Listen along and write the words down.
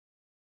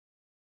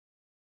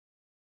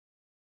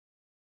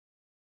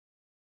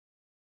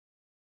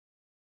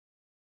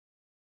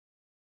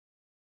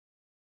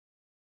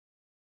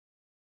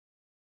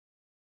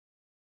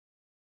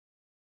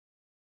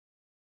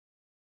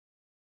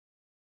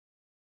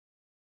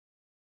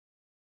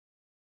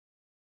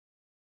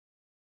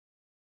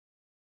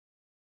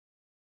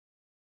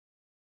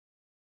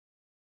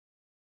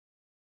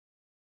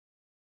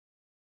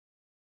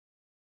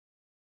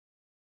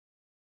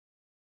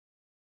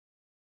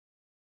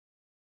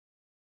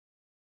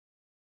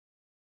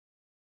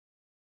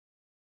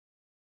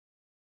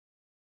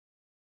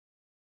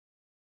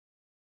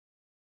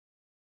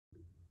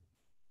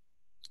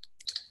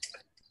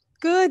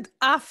Good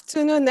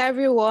afternoon,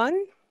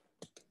 everyone.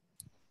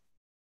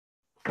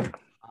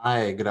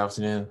 Hi, good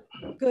afternoon.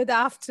 Good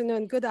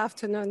afternoon, good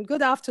afternoon.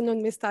 Good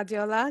afternoon, Mr.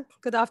 Adeola.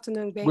 Good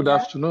afternoon, Gbenga. Good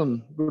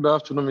afternoon. Good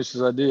afternoon,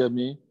 Mrs.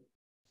 Adeyemi.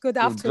 Good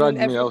You've afternoon, dragged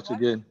me everyone. out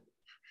again.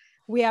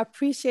 We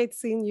appreciate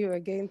seeing you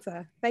again,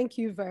 sir. Thank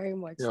you very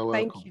much. You're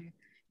welcome. Thank you.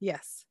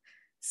 Yes.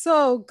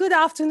 So good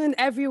afternoon,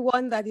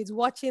 everyone that is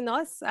watching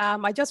us.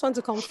 I just want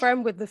to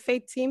confirm with the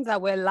Faith team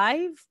that we're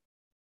live.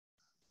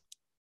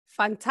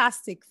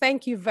 Fantastic.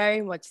 Thank you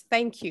very much.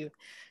 Thank you.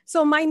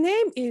 So my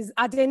name is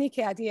Adenike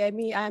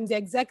Adeyemi. I am the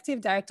Executive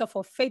Director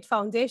for Faith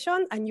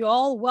Foundation, and you're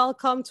all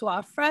welcome to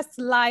our first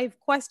live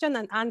question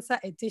and answer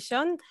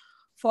edition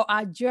for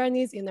our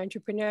Journeys in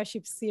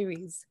Entrepreneurship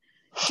series.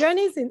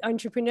 Journeys in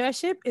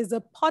Entrepreneurship is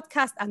a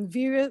podcast and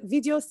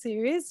video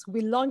series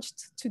we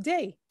launched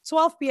today,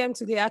 12 p.m.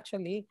 today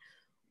actually,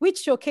 which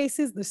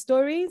showcases the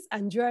stories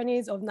and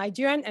journeys of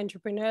Nigerian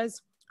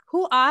entrepreneurs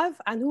who have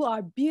and who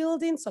are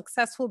building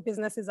successful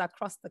businesses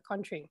across the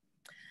country.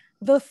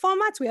 The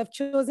format we have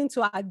chosen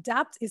to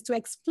adapt is to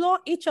explore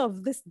each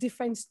of these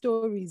different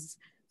stories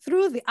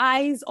through the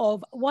eyes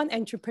of one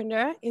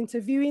entrepreneur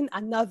interviewing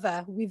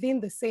another within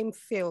the same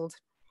field.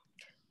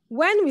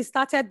 When we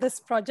started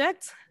this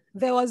project,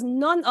 there was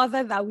none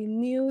other that we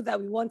knew that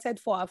we wanted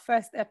for our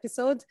first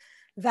episode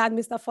than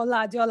Mr.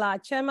 Fola Adeola, our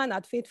chairman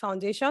at Faith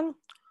Foundation,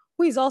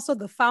 who is also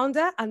the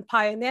founder and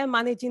pioneer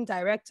managing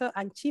director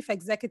and chief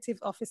executive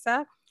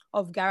officer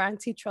of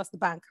Guarantee Trust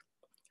Bank.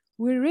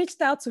 We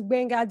reached out to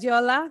Gbenga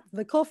Agboola,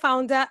 the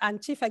co-founder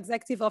and chief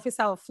executive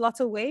officer of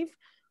Flutterwave,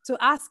 to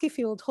ask if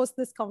he would host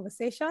this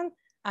conversation,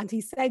 and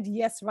he said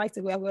yes right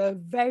away. We're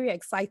very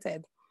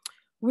excited.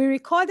 We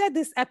recorded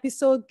this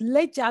episode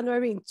late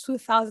January in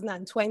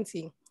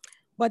 2020.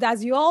 But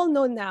as you all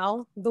know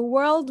now, the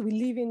world we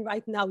live in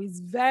right now is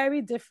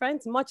very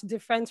different, much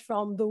different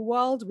from the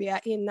world we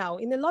are in now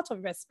in a lot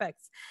of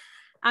respects.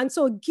 And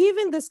so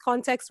given this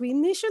context, we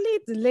initially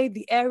delayed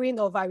the airing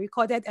of our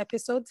recorded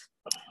episode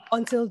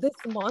until this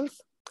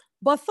month,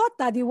 but thought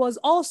that it was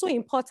also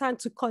important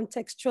to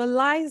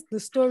contextualize the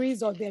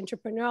stories of the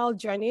entrepreneurial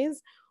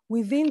journeys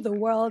within the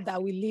world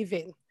that we live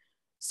in.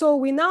 So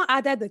we now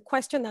added the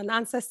question and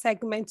answer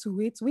segment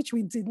to it, which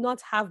we did not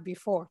have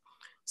before.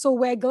 So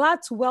we're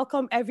glad to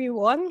welcome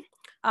everyone.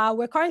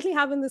 We're currently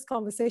having this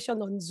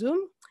conversation on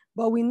Zoom,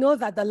 but we know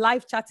that the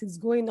live chat is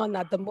going on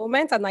at the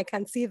moment, and I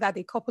can see that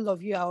a couple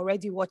of you are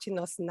already watching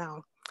us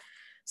now.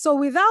 So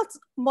without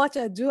much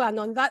ado, and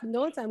on that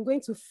note, I'm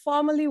going to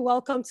formally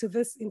welcome to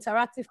this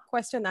interactive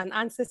question and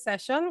answer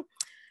session,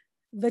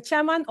 the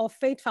chairman of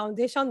Faith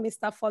Foundation,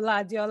 Mr.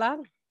 Fola Adeola.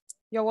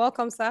 You're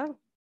welcome, sir.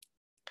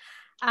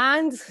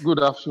 And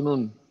good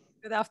afternoon.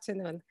 Good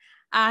afternoon.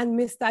 And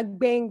Mr.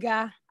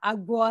 Gbenga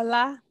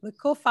Agboola, the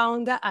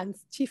co-founder and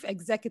chief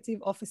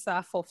executive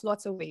officer for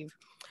Flutterwave.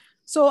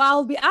 So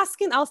I'll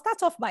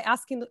start off by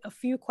asking a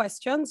few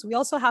questions. We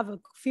also have a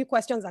few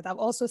questions that have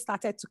also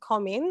started to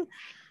come in,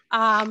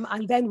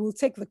 and then we'll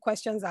take the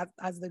questions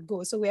as they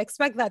go. So we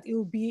expect that it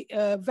will be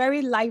a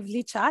very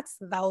lively chat,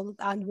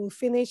 and we'll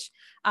finish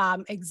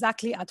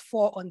exactly at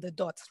 4 on the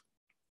dot.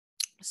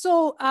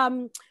 So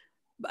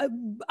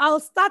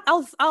I'll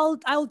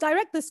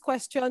direct this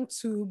question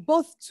to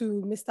both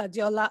Mr.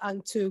 Adeola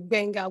and to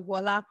Gbenga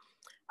Agboola.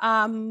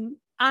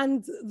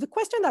 And the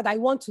question that I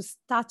want to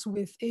start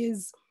with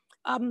is,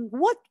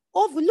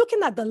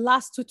 looking at the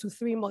last 2 to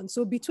 3 months,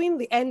 so between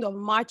the end of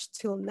March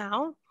till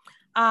now,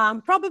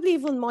 probably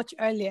even much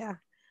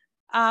earlier,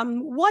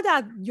 what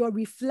are your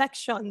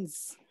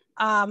reflections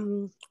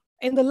in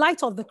the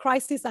light of the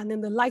crisis and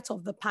in the light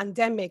of the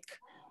pandemic?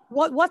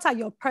 What are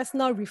your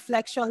personal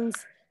reflections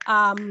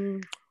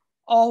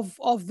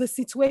of the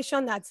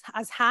situation at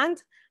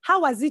hand?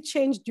 How has it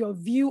changed your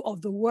view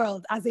of the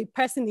world as a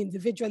person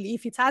individually,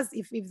 if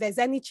there's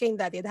any change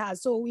that it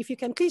has? So if you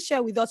can please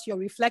share with us your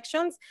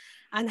reflections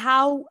and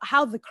how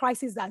the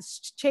crisis has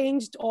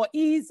changed or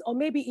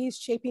maybe is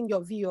shaping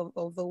your view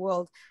of the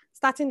world.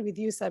 Starting with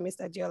you, sir,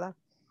 Mr. Adeola.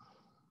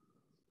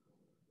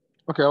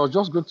 Okay, I was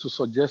just going to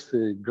suggest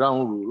a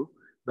ground rule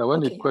that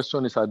when a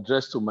question is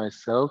addressed to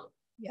myself,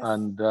 yes,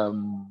 and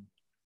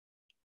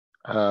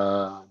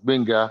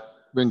Gbenga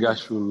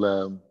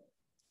should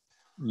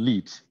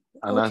lead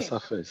and answer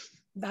first.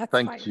 That's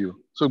Thank fine.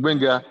 you. So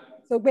Gbenga.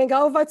 So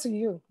Gbenga, over to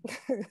you.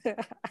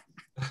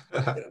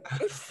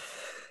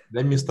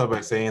 Let me start by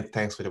saying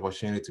thanks for the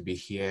opportunity to be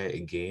here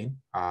again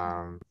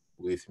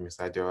with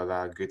Mr.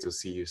 Adeola. Great to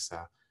see you,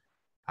 sir.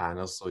 And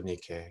also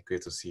Nike,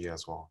 great to see you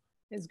as well.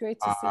 It's great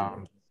to see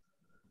you.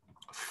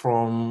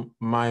 From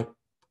my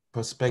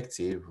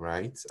perspective,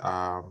 right,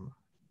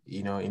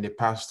 in the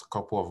past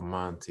couple of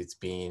months, it's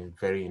been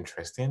very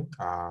interesting,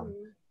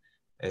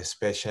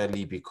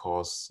 especially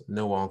because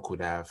no one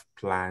could have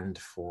planned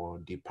for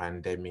the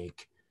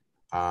pandemic.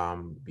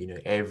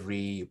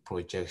 Every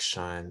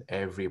projection,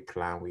 every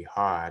plan we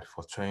had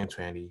for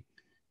 2020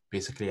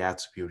 basically had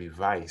to be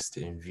revised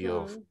in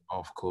view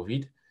of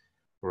COVID,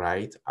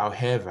 right?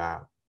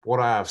 However, what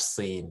I have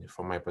seen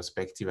from my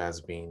perspective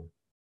has been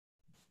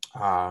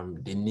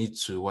the need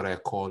to what I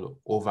call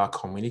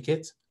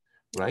over-communicate,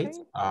 right?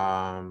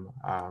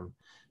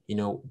 You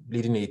know,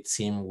 leading a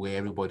team where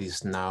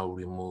everybody's now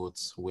remote,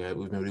 where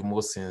we've been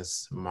remote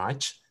since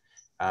March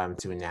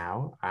till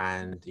now.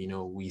 And, you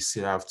know, we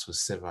still have to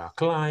serve our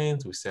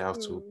clients. We still have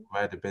to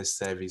provide the best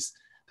service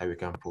that we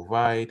can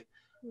provide.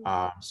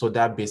 So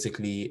that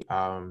basically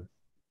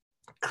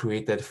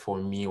created for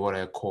me what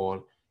I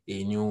call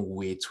a new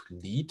way to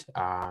lead,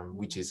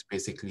 which is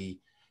basically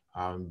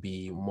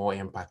be more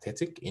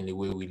empathetic in the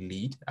way we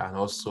lead, and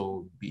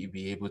also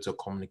be able to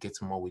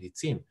communicate more with the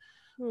team.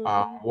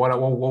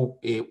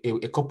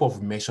 A couple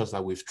of measures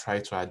that we've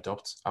tried to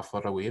adopt at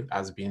Flutterwave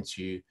has been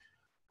to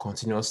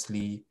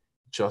continuously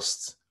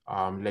just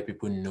let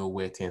people know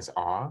where things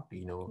are,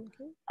 you know,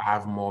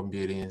 have more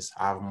meetings,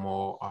 have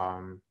more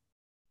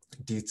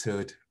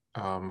detailed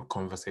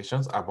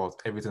conversations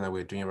about everything that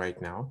we're doing right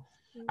now,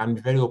 and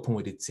be very open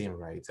with the team,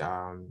 right?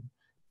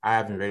 I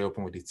have been very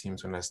open with the team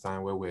to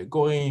understand where we're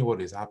going,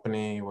 what is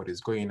happening, what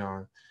is going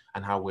on,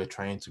 and how we're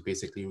trying to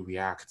basically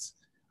react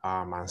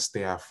and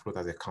stay afloat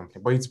as a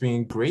company. But it's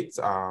been great.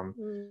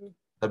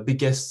 The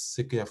biggest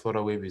secret of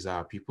Flutterwave is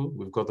our people.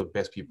 We've got the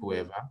best people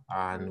ever,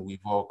 and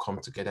we've all come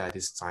together at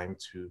this time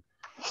to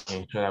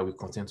ensure that we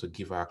continue to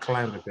give our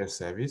clients the best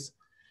service.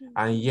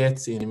 And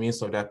yet, in the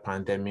midst of that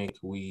pandemic,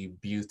 we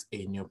built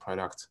a new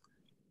product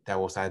that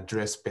was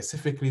addressed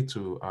specifically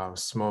to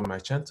small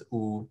merchants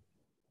who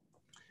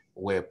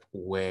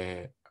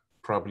were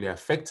probably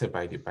affected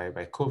by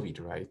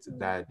COVID, right?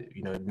 That,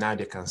 you know, now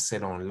they can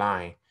sell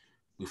online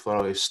with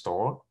Flutterwave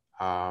store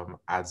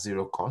at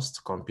zero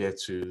cost compared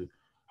to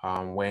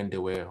when they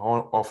were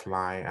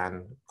offline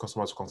and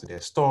customers come to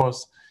their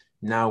stores.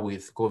 Now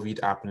with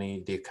COVID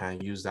happening, they can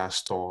use that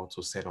store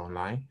to sell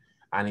online,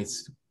 and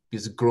it's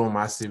grown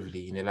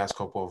massively. In the last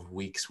couple of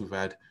weeks, we've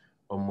had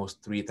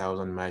almost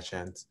 3,000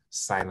 merchants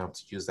sign up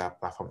to use that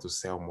platform to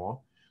sell more.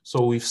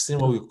 So we've seen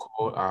what we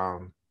call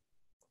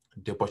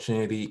the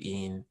opportunity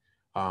in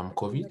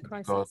COVID,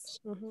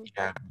 because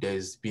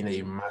there's been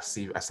a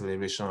massive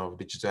acceleration of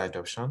digital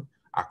adoption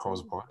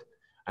across board,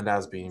 and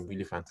that's been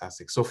really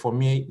fantastic. So for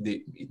me,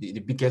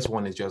 the biggest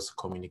one is just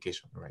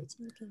communication, right?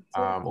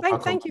 So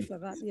thank you for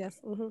that.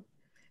 Yes.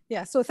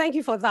 Yeah, so thank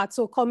you for that.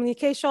 So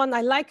communication, I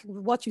like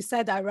what you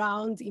said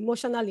around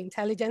emotional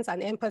intelligence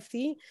and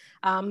empathy,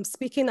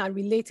 speaking and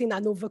relating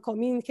and over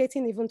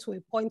communicating even to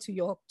a point to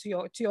your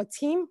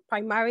team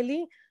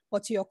primarily,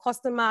 but to your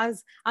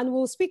customers. And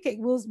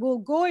we'll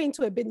go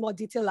into a bit more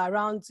detail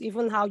around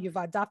even how you've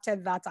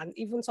adapted that and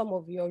even some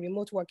of your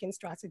remote working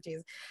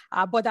strategies.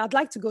 But I'd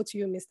like to go to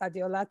you, Mr.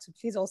 Adeola, to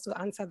please also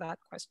answer that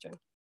question.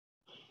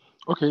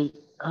 Okay,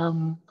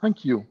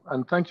 thank you.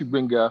 And thank you,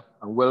 Gbenga,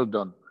 and well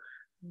done.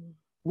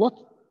 What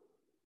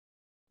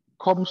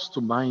comes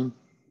to mind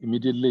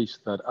immediately is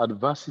that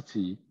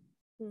adversity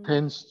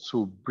tends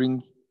to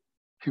bring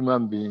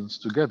human beings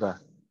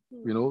together.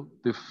 You know,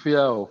 the fear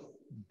of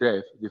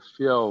death, the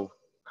fear of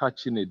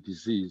catching a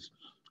disease.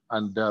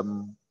 And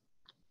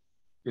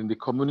in the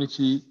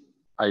community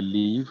I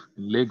live,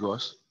 in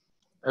Lagos,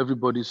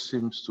 everybody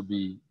seems to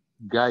be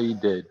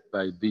guided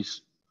by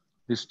these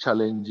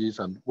challenges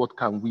and what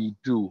can we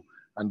do?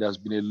 And there's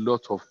been a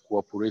lot of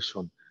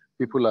cooperation.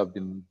 People have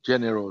been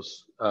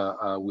generous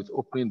with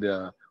opening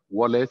their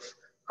wallets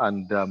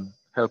and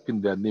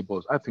helping their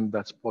neighbors. I think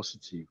that's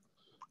positive.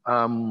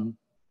 Lockdown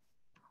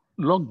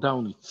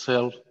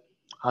itself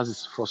has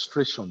its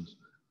frustrations.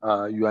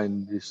 You are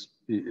in this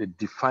a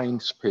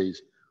defined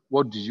space.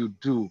 What do you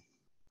do?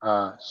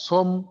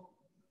 Some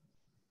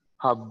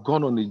have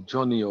gone on a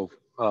journey of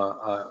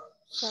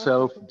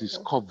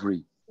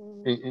self-discovery,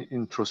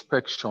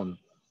 introspection.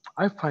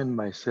 I find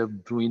myself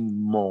doing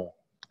more,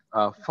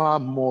 far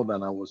more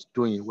than I was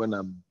doing when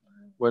I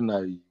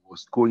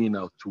was going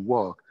out to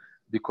work,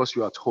 because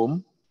you're at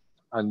home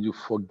and you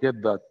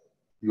forget that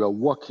you are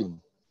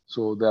working.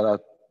 So there are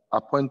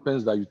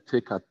appointments that you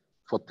take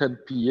for 10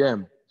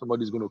 p.m.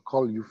 Somebody's going to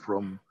call you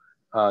from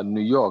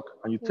New York,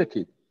 and you take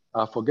it,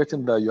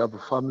 forgetting that you have a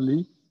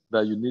family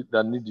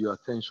that need your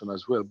attention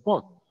as well.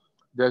 But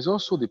there's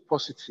also the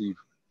positive,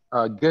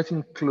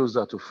 getting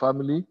closer to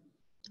family,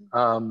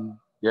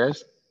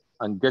 yes,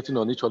 and getting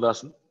on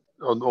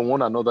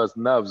one another's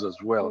nerves as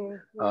well,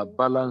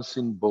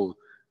 balancing both.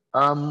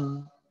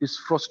 It's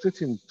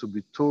frustrating to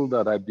be told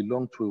that I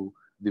belong to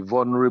the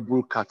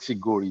vulnerable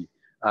category,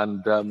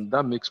 and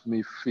that makes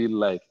me feel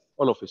like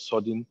all of a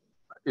sudden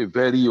a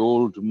very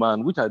old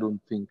man, which I don't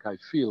think I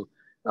feel,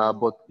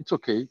 but it's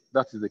okay.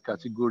 That is the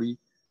category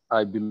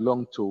I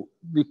belong to.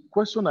 The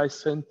question I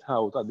sent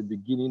out at the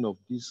beginning of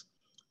this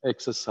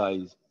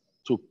exercise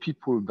to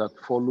people that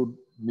followed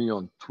me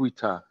on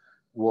Twitter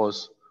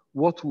was,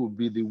 what will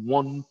be the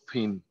one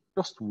thing,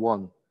 just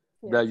one,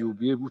 that you'll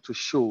be able to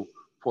show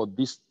for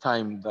this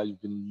time that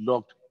you've been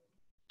locked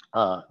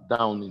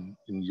down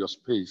in your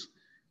space?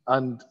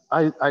 And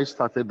I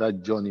started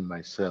that journey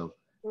myself.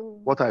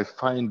 What I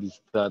find is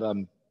that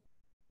I'm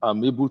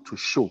able to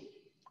show,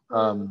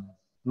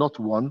 not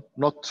one,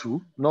 not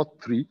two, not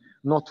three,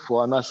 not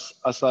four. And as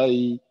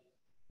I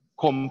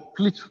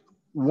complete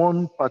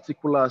one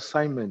particular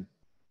assignment,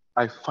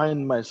 I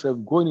find myself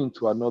going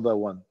into another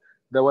one.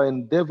 there were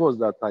endeavors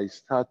that I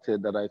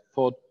started that I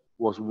thought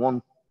was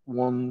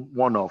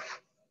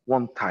one-off,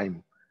 one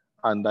time.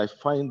 And I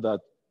find that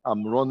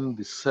I'm running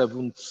the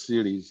 7th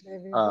series.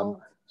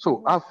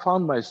 So I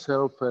found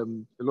myself a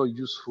lot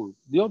useful.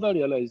 The other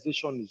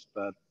realization is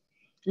that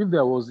if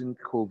there wasn't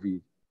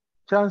COVID,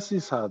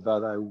 chances are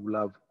that I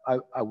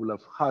will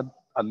have had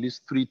at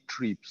least 3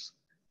 trips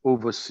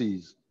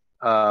overseas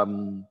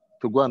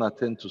to go and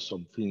attend to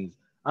some things.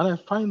 And I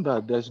find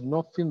that there's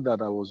nothing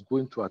that I was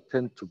going to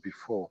attend to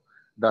before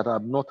that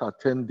I'm not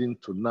attending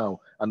to now,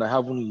 and I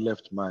haven't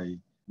left my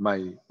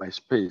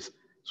space.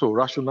 So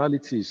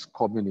rationality is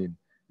coming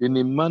in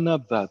a manner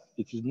that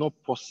it is not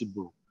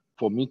possible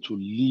for me to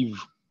live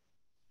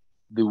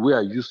the way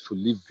I used to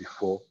live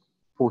before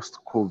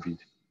post-COVID.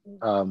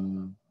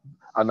 And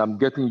I'm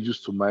getting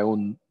used to my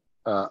own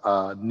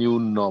new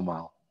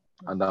normal,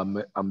 and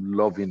I'm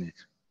loving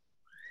it.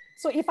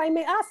 So if I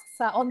may ask,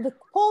 sir, on the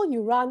poll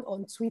you ran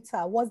on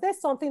Twitter, was there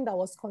something that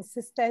was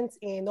consistent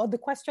in, or the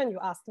question you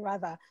asked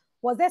rather,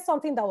 was there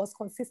something that was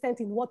consistent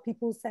in what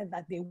people said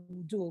that they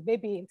would do?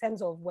 Maybe in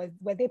terms of,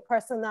 were they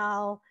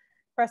personal?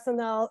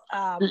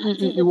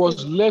 It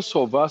was less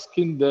of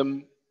asking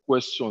them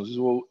questions.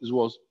 It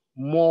was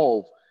more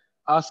of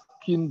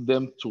asking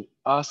them to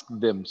ask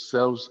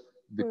themselves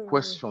the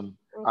question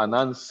and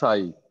answer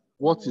it.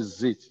 What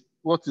is it?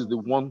 What is the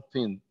one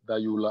thing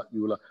that you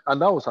will?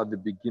 And that was at the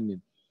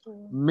beginning.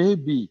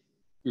 Maybe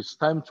it's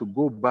time to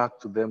go back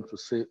to them to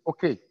say,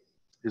 okay,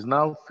 it's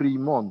now 3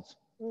 months.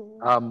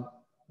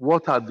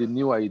 What are the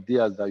new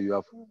ideas that you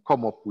have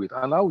come up with?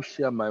 And I will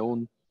share my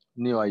own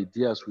new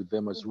ideas with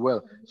them as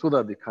well, so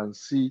that they can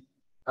see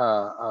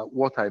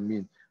what I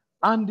mean.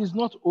 And it's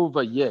not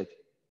over yet.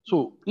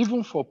 So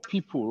even for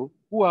people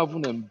who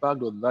haven't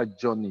embarked on that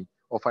journey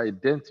of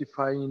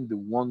identifying the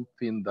one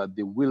thing that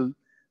they will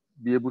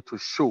be able to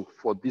show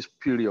for this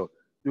period,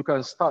 you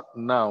can start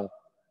now.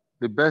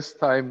 The best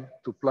time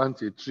to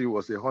plant a tree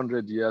was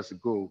 100 years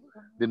ago.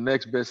 The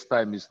next best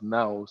time is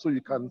now. So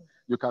you can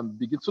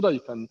begin, so that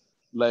you can,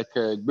 like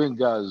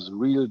Gbenga has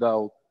reeled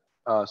out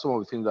some of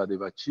the things that they've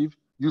achieved.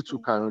 You too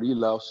can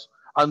reel out,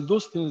 and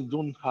those things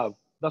don't have.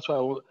 That's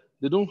why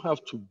they don't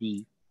have to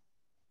be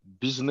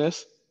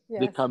business. Yes.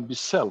 They can be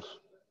self.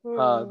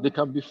 They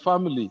can be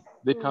family.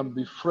 They can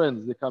be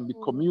friends. They can be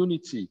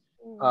community.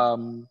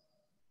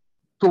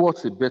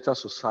 Towards a better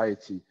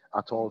society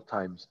at all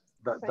times.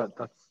 That's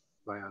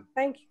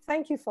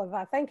Thank you for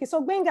that. Thank you.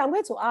 So Gbenga, I'm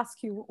going to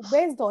ask you,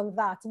 based on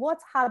that, what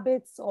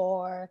habits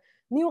or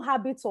new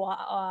habits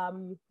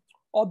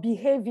or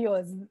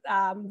behaviors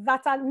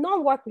that are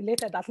non-work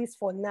related, at least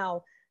for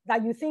now,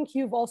 that you think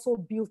you've also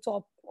built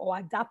up or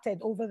adapted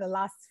over the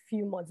last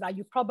few months that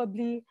you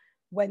probably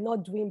were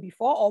not doing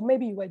before, or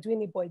maybe you were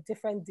doing it by a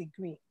different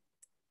degree?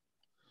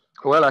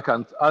 Well, I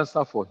can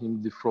answer for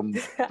him. From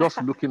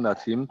just looking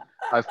at him,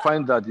 I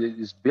find that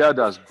his beard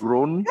has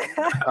grown.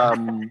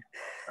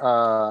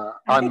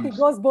 I think it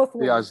goes both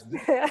ways.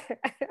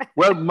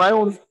 Well,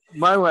 mine,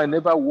 I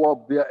never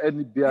wore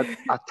any beard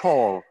at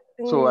all.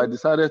 So I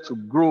decided to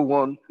grow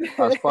one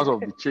as part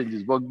of the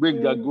changes. But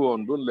Gbenga, go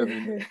on, don't let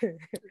me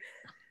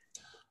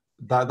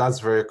know. That's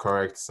very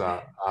correct,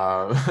 sir.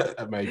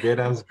 My beard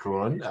has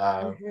grown.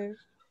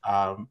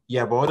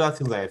 Yeah, but other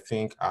things I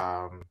think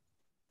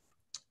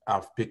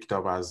I've picked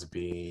up has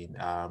been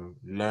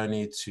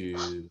learning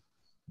to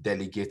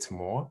delegate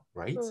more,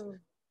 right?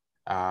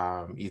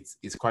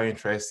 It's quite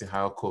interesting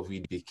how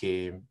COVID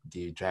became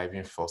the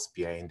driving force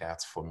behind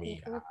that for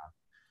me.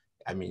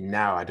 I mean,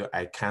 now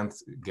I can't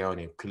get on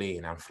a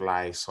plane and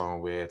fly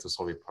somewhere to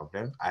solve a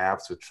problem. I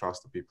have to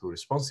trust the people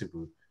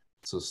responsible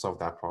to solve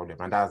that problem,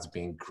 and that's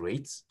been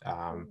great.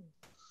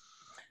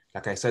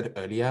 Like I said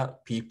earlier,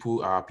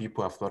 our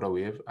people at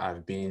Flutterwave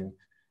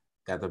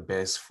they're the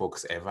best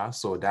folks ever.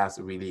 So that's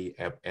really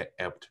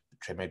helped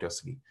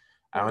tremendously.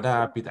 Another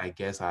habit I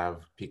guess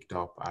I've picked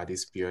up at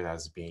this period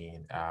has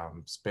been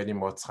spending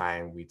more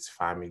time with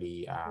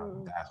family.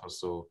 That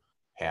also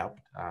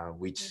helped,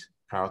 which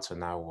prior to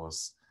now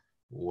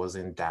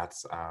wasn't that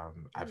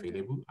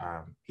available.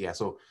 Yeah,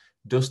 so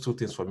those two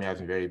things for me have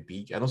been very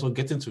big, and also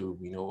getting to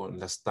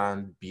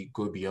understand,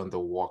 go beyond the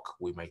work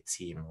with my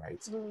team,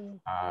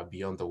 right?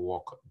 Beyond the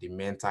work, the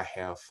mental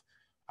health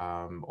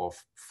of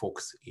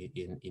folks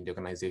in the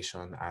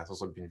organization has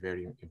also been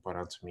very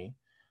important to me.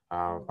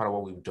 Part of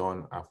what we've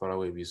done at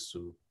Flutterwave is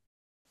to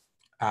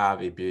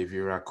have a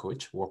behavioral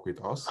coach work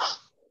with us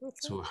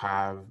to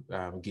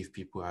give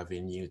people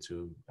avenue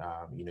to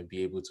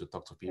be able to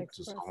talk to people,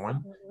 to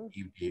someone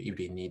if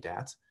they need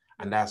that.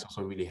 And that's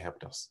also really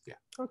helped us. Yeah.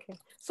 Okay.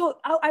 So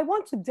I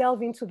want to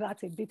delve into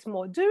that a bit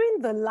more. During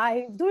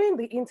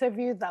the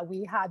interview that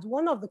we had,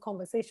 one of the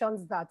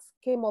conversations that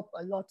came up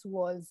a lot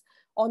was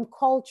on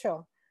culture.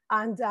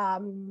 And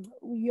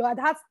you had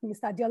asked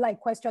Mr. Adeola a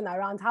question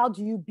around how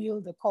do you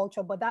build a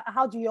culture, but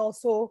how do you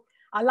also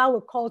allow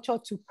a culture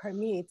to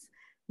permeate?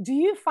 Do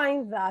you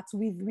find that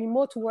with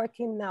remote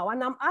working now,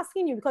 and I'm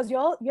asking you because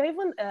you're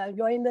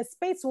in a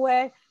space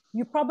where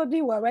you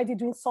probably were already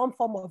doing some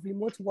form of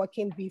remote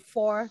working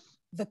before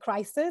the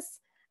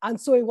crisis, And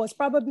so it was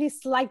probably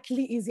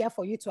slightly easier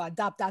for you to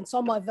adapt than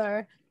some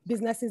other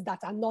businesses that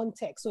are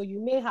non-tech. So you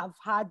may have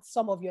had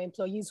some of your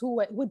employees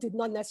who did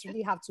not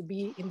necessarily have to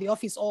be in the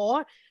office,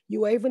 or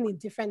you were even in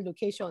different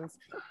locations.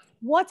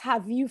 What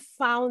have you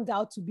found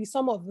out to be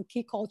some of the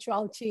key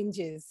cultural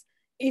changes,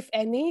 if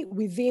any,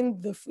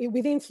 within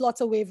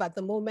Flutterwave at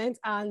the moment?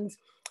 And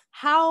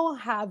how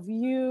have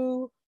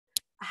you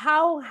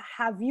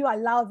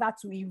allowed that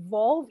to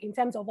evolve in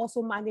terms of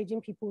also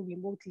managing people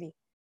remotely?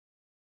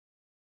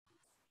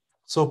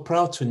 So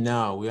prior to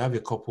now, we have a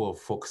couple of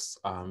folks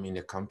in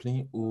the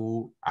company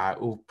who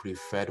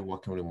preferred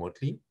working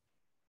remotely,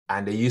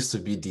 and they used to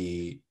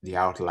be the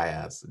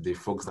outliers, the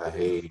folks that,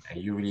 hey, are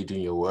you really doing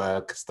your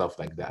work, stuff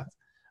like that.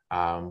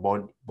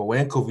 But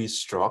when COVID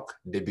struck,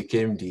 they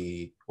became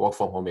the work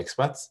from home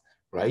experts,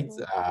 right?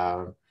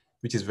 Mm-hmm.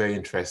 Which is very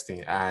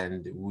interesting,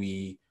 and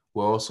we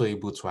were also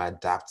able to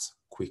adapt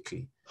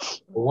quickly.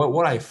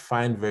 What I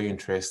find very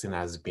interesting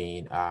has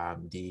been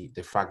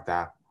the fact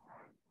that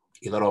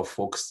a lot of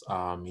folks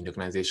in the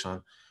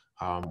organization,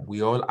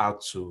 we all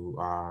had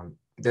to,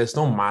 there's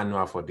no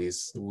manual for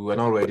this. We were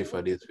not ready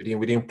for this.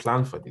 We didn't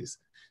plan for this.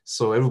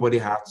 So everybody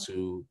had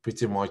to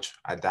pretty much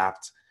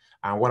adapt.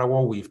 And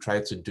what we've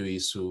tried to do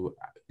is to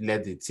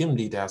let the team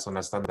leaders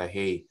understand that,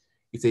 hey,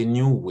 it's a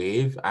new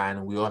wave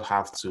and we all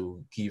have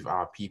to give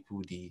our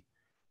people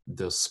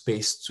the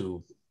space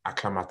to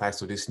acclimatize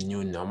to this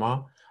new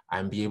normal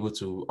and be able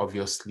to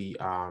obviously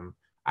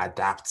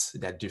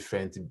adapt that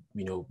different,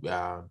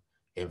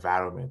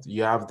 environment.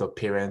 You have the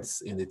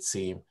parents in the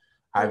team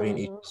having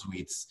issues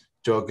with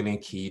juggling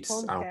kids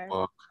and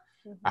work.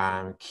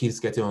 Kids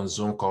getting on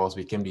Zoom calls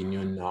became the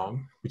new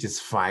norm, which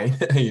is fine,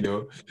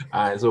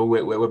 And so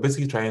we're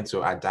basically trying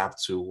to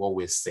adapt to what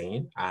we're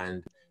seeing,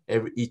 and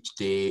each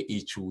day,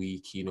 each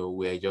week,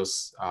 we're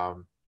just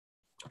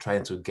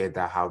trying to get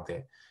that out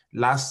there.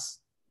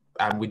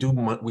 We do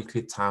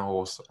weekly town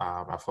halls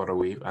at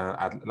Flutterwave,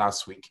 and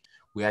last week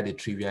we had a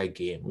trivia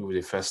game. It was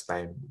the first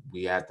time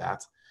we had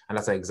that. And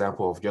that's an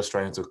example of just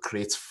trying to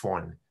create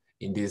fun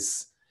in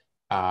this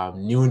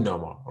new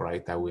normal,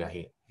 right, that we are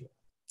in.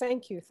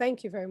 Thank you.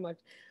 Thank you very much.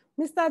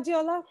 Mr.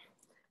 Adeola,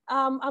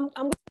 I'm going to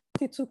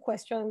ask you two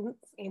questions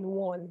in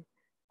one.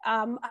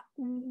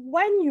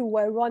 When you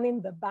were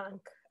running the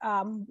bank,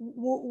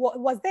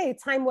 was there a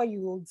time where you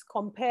would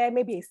compare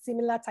maybe a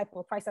similar type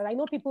of crisis? I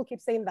know people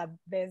keep saying that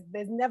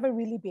there's never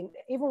really been,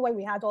 even when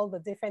we had all the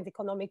different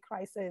economic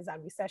crises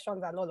and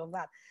recessions and all of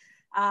that,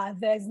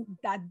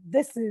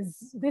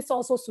 this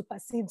also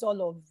supersedes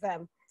all of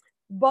them.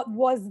 But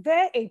was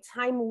there a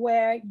time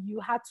where you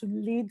had to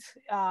lead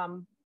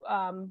the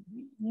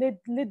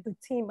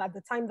team at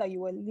the time that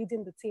you were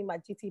leading the team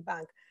at GT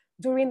Bank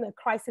during a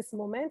crisis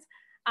moment?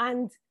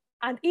 And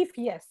if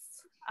yes,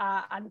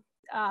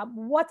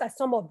 what are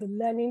some of the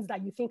learnings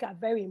that you think are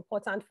very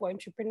important for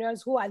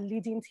entrepreneurs who are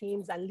leading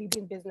teams and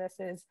leading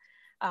businesses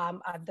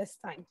at this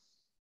time?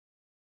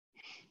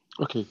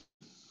 Okay,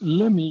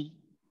 let me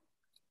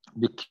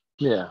be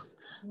clear.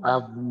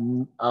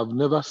 I've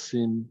never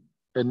seen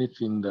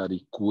anything that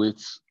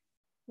equates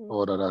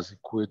or that has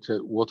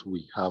equated what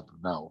we have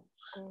now.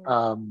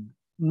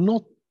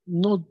 Not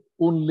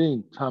only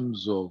in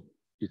terms of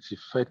its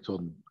effect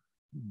on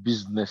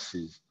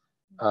businesses,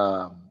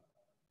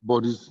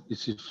 but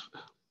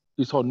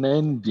it's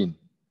unending.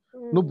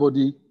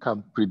 Nobody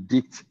can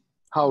predict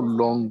how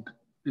long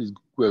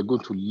we're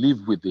going to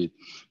live with it.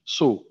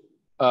 So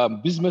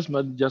business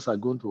managers are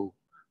going to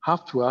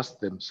have to ask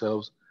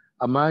themselves,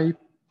 am I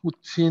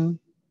putting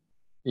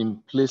in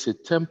place a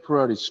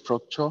temporary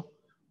structure,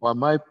 or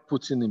am I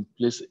putting in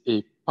place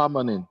a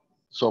permanent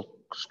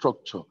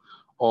structure,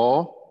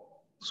 or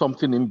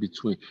something in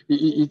between?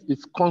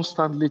 It's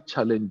constantly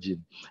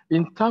challenging.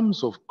 In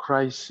terms of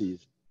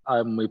crisis,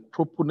 I'm a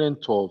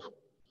proponent of,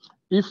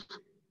 if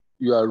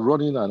you are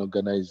running an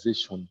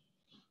organization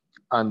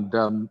and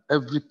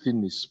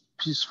everything is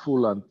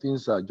peaceful and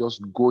things are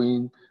just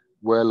going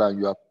well and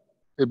you are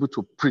able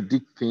to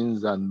predict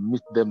things and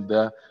meet them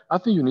there, I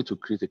think you need to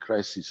create a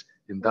crisis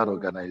in that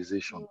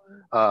organization,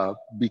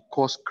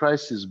 because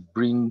crises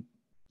bring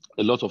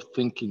a lot of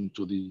thinking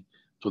to the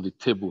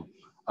table,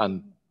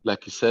 and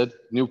like you said,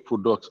 new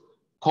products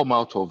come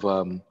out of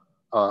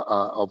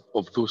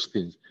those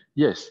things.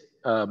 Yes,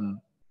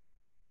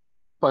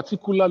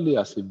 particularly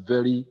as a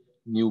very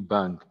new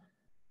bank,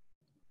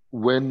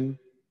 when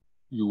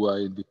you are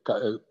in the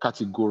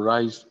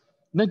categorized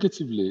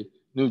negatively,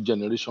 new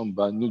generation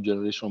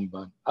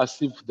bank,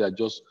 as if they're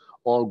just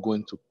all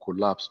going to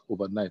collapse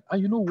overnight.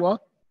 And you know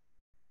what?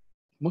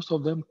 Most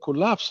of them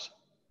collapsed.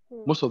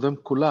 Most of them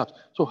collapsed.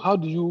 So how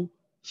do you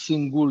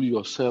single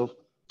yourself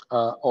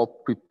or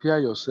prepare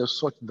yourself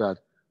such that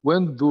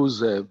when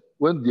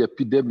the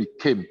epidemic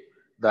came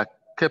that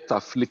kept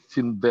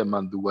afflicting them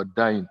and they were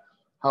dying,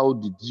 how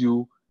did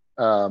you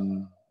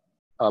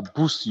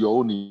boost your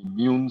own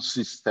immune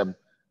system?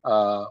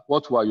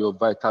 What were your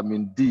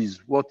vitamin Ds?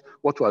 What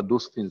were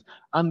those things?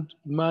 And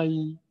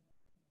my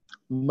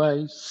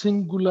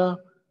singular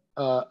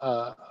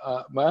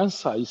my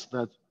answer is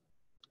that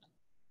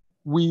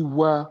we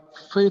were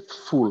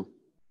faithful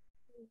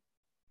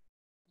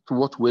to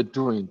what we're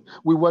doing.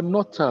 We were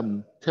not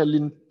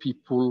telling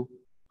people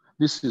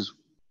this is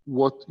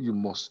what you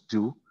must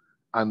do,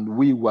 and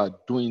we were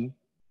doing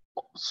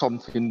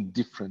something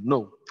different.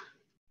 No,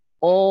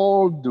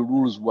 all the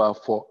rules were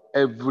for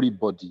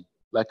everybody.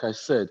 Like I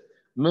said,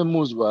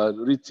 memos were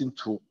written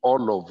to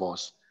all of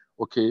us.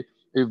 Okay,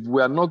 if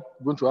we are not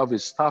going to have a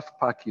staff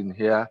pack in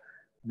here,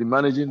 the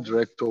managing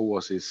director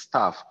was a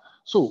staff.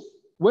 So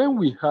when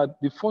we had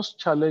the first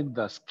challenge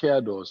that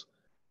scared us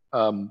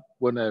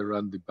when I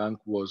ran the bank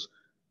was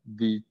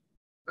the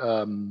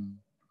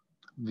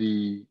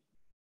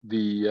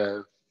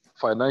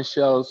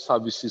financial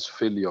services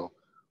failure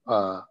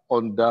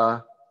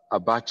under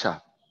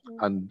Abacha,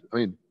 and I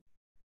mean,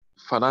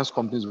 finance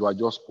companies were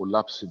just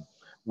collapsing.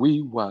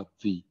 We were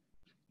the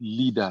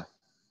leader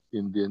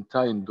in the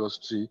entire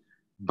industry,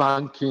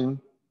 banking,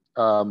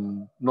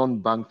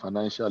 non-bank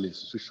financial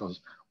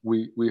institutions.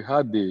 We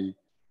had a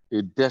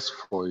desk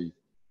for it,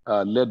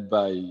 led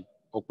by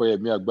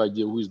Okoyemi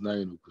Agbaje, who is now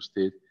in Oku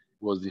State.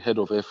 He was the head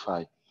of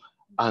FI,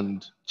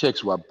 and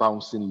checks were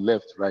bouncing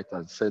left, right,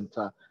 and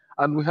center.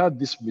 And we had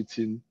this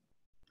meeting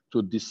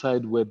to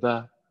decide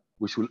whether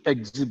we should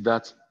exit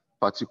that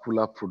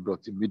particular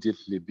product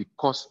immediately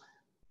because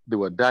they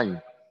were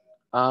dying.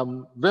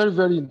 Very,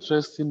 very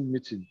interesting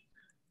meeting.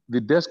 The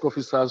desk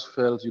officers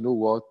felt, you know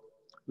what,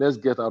 let's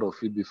get out of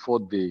it before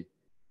they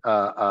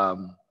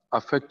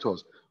affect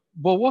us.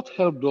 But what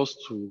helped us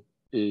to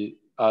a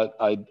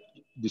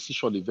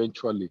decision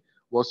eventually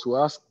was to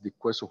ask the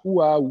question, who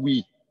are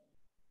we?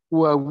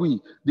 Who are we?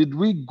 Did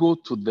we go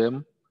to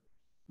them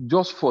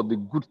just for the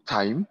good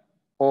time,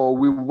 or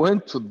we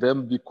went to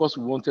them because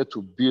we wanted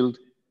to build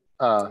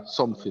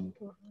something?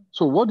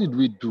 So what did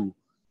we do?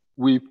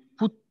 We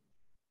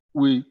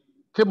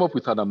came up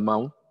with an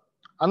amount,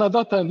 and at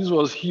that time this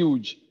was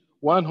huge,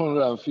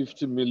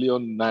 150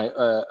 million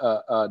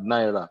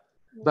naira,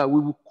 that we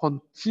will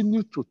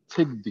continue to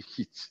take the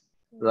hit,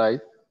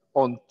 right,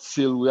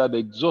 until we had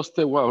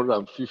exhausted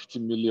 150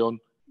 million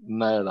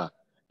naira.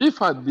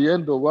 If at the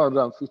end of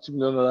 150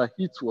 million naira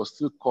hit was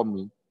still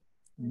coming,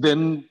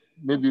 then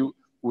maybe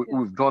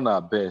we've done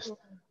our best.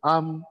 I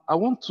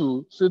want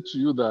to say to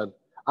you that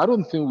I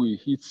don't think we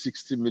hit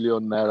 60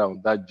 million naira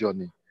on that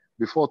journey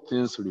before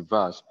things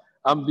reversed.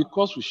 And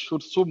because we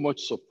showed so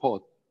much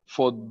support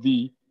for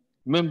the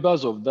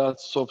members of that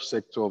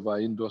subsector of our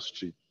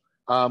industry,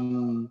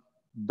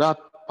 that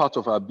part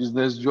of our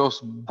business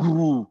just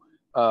grew,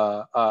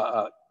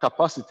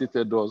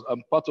 capacitated us,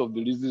 and part of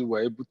the reason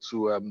we're able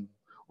to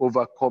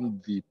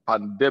overcome the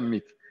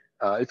pandemic,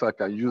 if I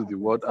can use the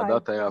word, at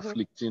that time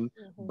afflicting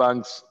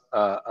banks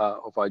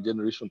of our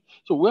generation.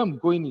 So where I'm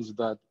going is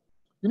that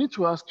you need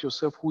to ask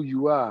yourself who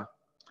you are,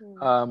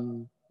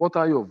 what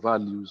are your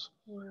values,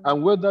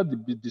 and whether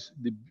the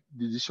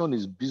decision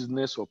is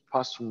business or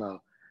personal.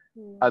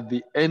 At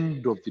the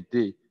end of the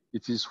day,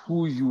 it is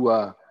who you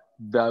are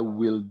that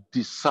will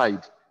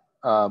decide.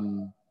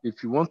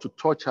 If you want to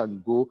touch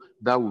and go,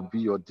 that will be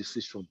your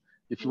decision.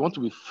 If you want to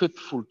be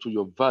faithful to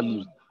your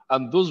values,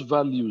 and those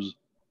values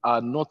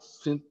are not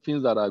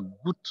things that are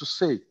good to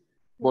say,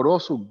 but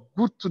also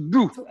good to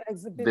do,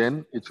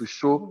 then it will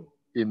show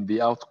in the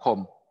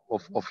outcome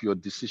of your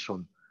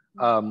decision.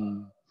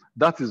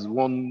 That is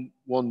one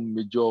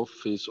major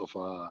phase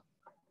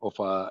of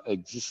our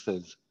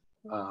existence.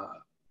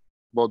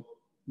 But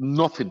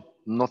nothing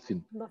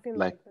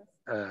like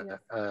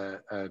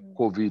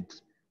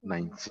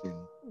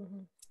COVID-19.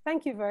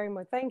 Thank you very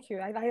much. Thank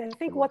you. I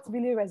think what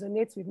really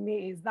resonates with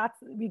me is that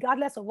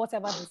regardless of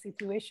whatever the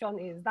situation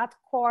is, that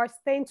core,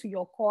 staying to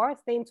your core,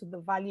 staying to the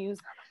values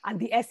and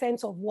the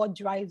essence of what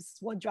drives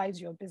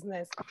your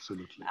business.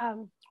 Absolutely.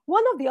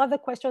 One of the other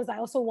questions I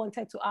also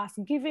wanted to ask,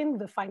 given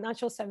the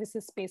financial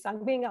services space,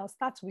 and Gbenga, I'll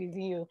start with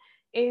you,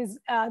 is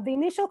the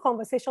initial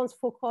conversations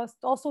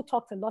also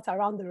talked a lot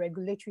around the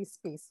regulatory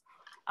space.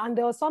 And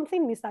there was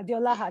something Mr.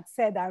 Adeola had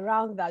said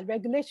around that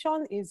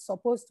regulation is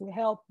supposed to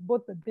help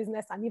both the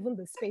business and even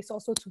the space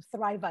also to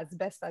thrive as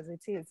best as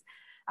it is.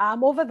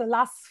 Over the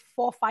last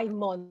 4 or 5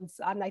 months,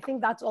 and I think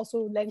that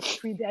also lends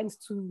credence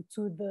to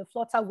the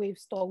Flutterwave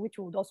store, which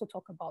we would also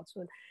talk about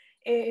soon,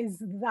 is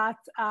that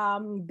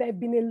there have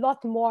been a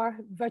lot more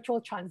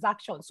virtual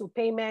transactions. So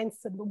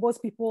payments, most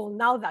people,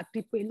 now that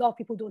a lot of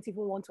people don't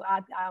even want to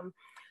add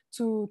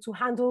to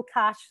handle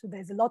cash.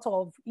 There's a lot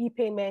of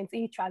e-payments,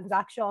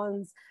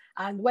 e-transactions,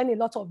 and when a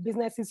lot of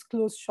businesses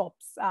close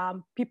shops,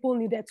 people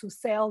needed to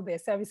sell their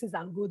services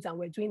and goods, and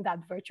we're doing that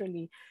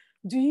virtually.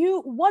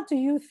 What do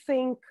you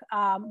think,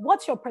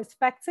 what's your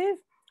perspective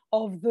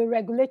of the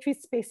regulatory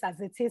space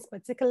as it is,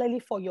 particularly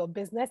for your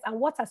business, and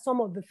what are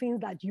some of the things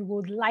that you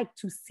would like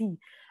to see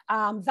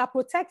that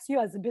protects you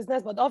as a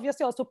business, but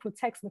obviously also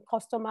protects the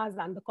customers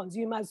and the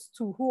consumers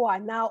too, who are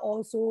now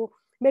also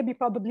maybe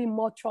probably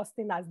more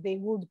trusting as they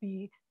would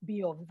be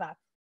of that?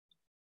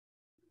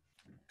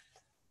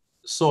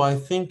 So I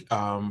think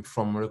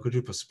from a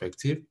regulatory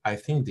perspective, I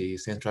think the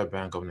Central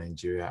Bank of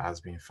Nigeria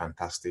has been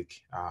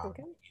fantastic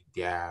in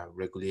their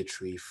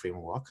regulatory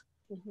framework.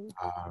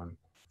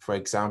 For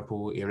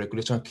example, a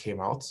regulation came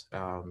out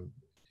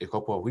a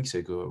couple of weeks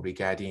ago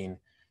regarding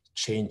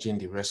changing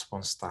the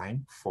response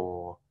time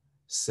for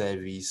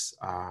service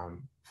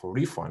for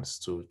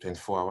refunds to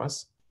 24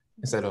 hours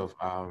instead of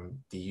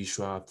the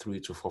usual 3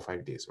 to 4,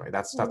 5 days, right?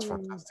 That's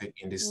fantastic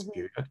in this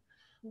period.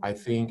 I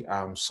think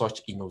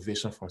such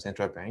innovation from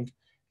central bank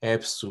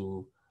helps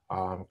to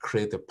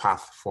create a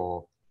path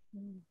for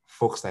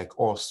folks like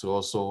us to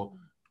also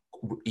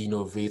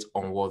innovate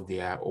on what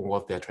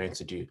they're trying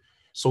to do.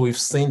 So we've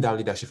seen that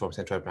leadership from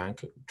central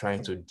bank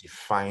trying to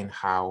define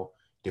how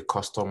the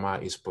customer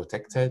is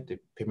protected, the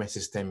payment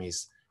system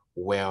is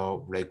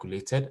well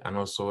regulated, and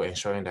also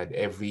ensuring that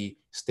every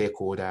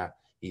stakeholder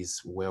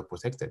is well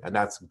protected. And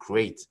that's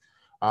great.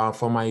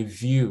 From my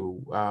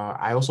view,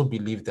 I also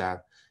believe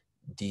that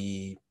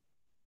the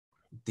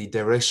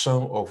direction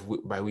of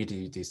by which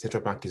the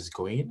central bank is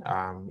going,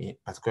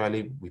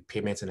 particularly with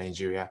payments in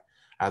Nigeria,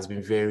 has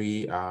been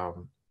very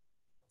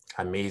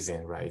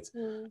amazing, right?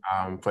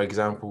 For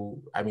example,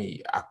 I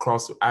mean,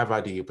 I've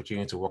had the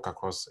opportunity to work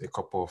across a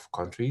couple of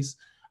countries,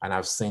 and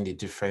I've seen the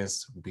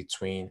difference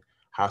between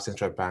how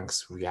central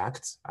banks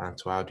react and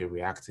to how they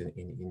react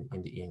in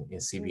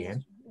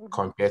CBN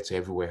compared to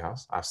everywhere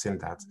else. I've seen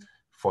that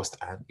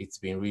firsthand. It's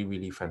been really,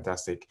 really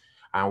fantastic.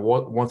 And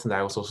one thing that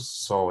I also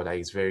saw that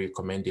is very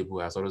commendable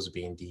has always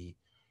been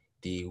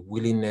the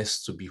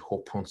willingness to be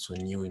open to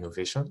new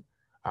innovation.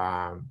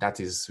 That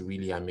is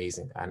really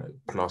amazing. And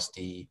plus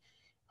the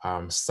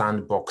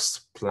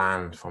sandbox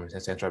plan from the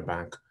central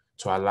bank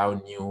to allow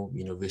new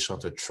innovation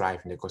to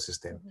thrive in the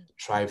ecosystem,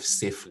 thrive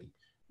safely.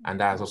 And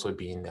that has also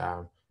been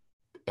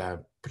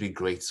pretty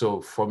great.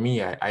 So for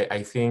me,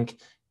 I think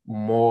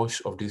more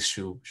of this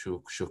should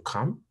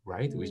come,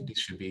 right? This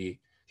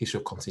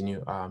should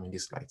continue in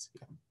this light.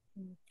 Yeah.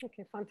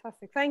 Okay,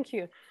 fantastic. Thank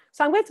you.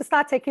 So I'm going to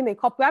start taking we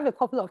have a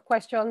couple of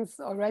questions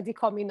already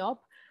coming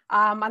up.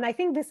 And I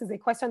think this is a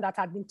question that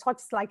had been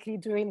touched slightly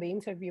during the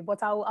interview,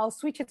 but I'll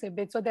switch it a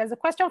bit. So there's a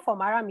question from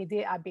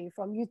Aramide Abe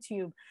from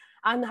YouTube.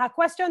 And her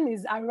question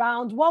is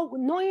around,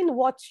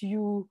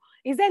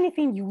 is there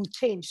anything you would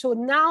change? So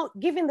now,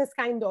 given this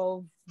kind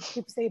of,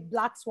 people say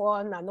black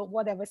swan and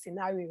whatever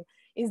scenario,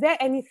 is there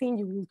anything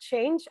you will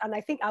change? And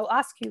I think I'll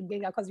ask you,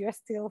 Gbenga, because you're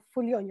still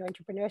fully on your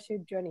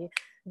entrepreneurship journey,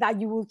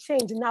 that you will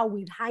change now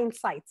with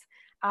hindsight.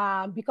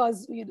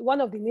 Because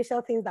one of the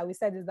initial things that we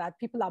said is that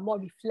people are more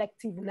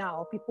reflective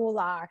now.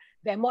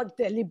 They're more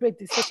deliberate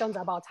decisions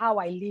about how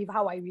I live,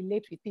 how I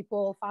relate with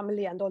people,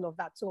 family, and all of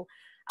that. So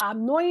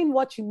knowing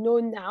what you know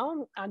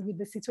now and with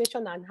the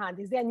situation at hand,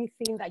 is there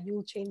anything that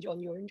you'll change on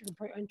your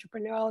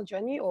entrepreneurial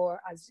journey or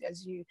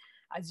as you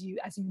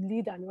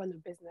lead and run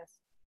a business?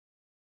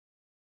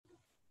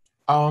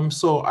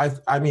 So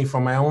I mean,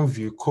 from my own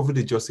view, COVID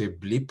is just a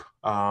blip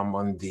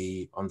on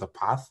the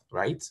path,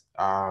 right?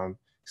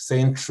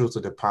 Staying true to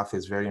the path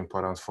is very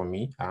important for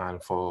me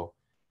and for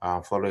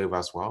Flutterwave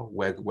as well.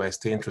 We're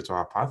staying true to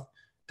our path.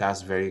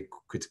 That's very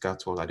critical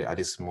to us at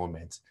this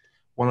moment.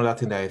 One other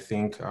thing that I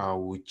think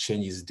would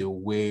change is the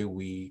way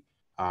we,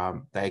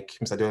 like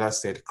Mr. Adeola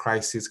said,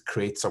 crisis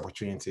creates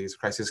opportunities,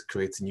 crisis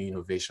creates new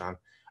innovation,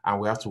 and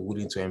we have to be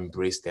willing to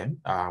embrace them.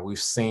 We've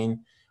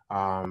seen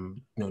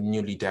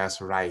new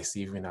leaders rise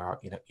even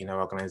in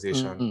our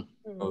organization.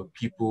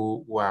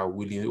 People who are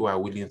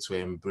willing to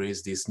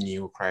embrace this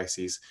new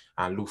crisis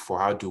and look for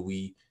how do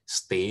we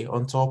stay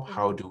on top,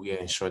 how do we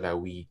ensure that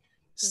we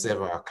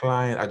serve our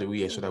client, how do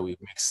we ensure that we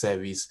make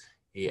service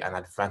an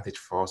advantage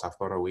for us at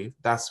Flutterwave.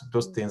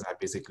 Those things are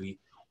basically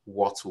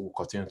what we'll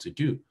continue to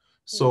do.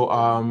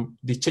 So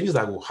the changes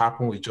that will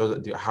happen with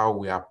just how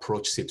we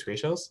approach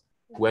situations,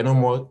 we're no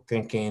more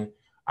thinking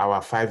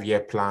our 5-year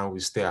plan will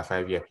stay a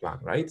 5-year plan,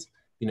 right?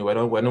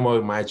 We're no more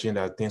imagining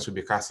that things will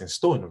be cast in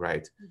stone,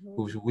 right?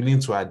 We'll be willing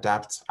to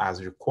adapt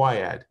as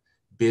required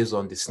based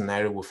on the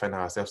scenario we find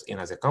ourselves in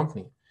as a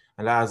company.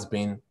 And that has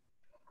been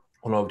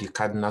one of the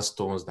cardinal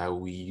stones that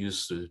we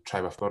use to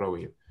thrive at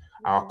Flutterwave.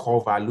 Our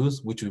core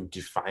values, which we've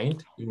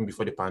defined even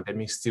before the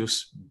pandemic, still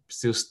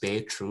stay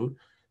true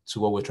to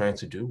what we're trying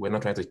to do. We're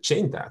not trying to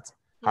change that.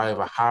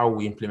 However, how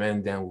we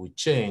implement them will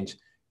change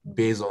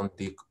based on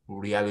the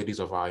realities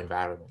of our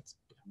environment.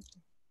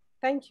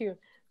 Thank you.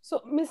 So,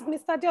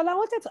 Mr. Adeola, I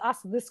wanted to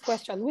ask this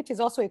question, which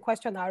is also a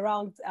question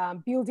around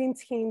building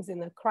teams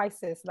in a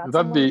crisis. Is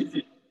that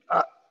the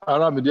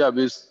Aramide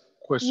Abe's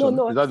question?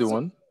 No, is that the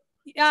one?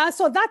 Yeah,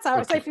 so that's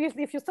our. Okay. So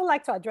if you still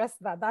like to address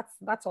that,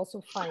 that's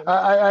also fine.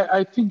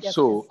 I think yes,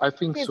 so. Please. I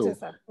think please so.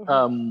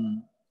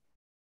 Do,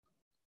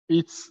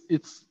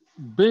 It's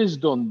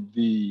based on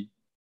the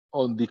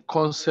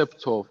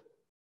concept of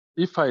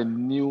if I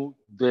knew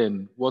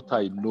then what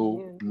I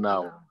know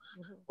now.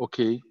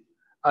 Okay.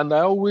 And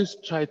I always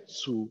try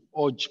to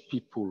urge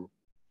people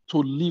to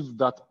leave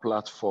that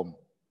platform.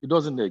 It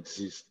doesn't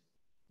exist.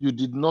 You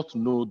did not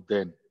know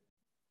then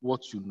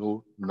what you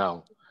know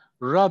now.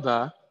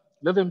 Rather,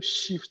 let them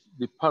shift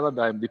the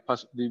paradigm,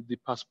 the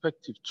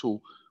perspective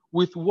to,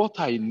 with what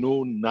I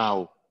know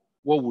now,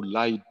 what will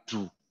I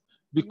do?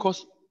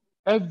 Because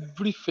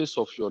every phase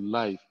of your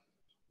life,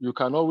 you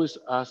can always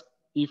ask,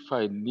 if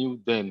I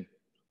knew then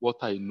what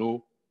I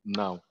know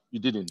now. You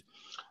didn't.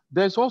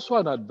 There's also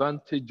an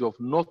advantage of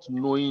not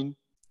knowing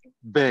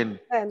than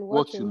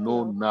what you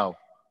know now,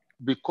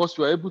 because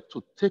you are able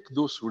to take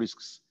those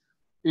risks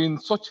in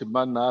such a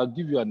manner. I'll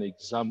give you an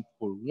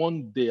example.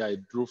 One day I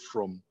drove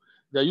from,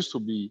 there used to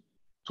be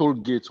toll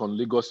gates on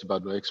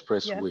Lagos-Ibadan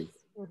Expressway,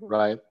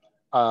 right?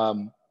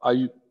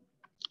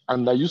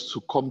 I used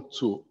to come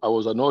to, I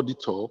was an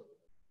auditor,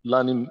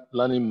 learning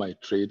my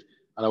trade,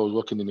 and I was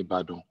working in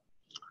Ibadan.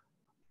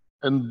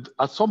 And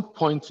at some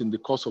point in the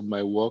course of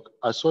my work,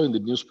 I saw in the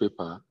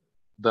newspaper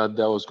that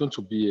there was going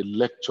to be a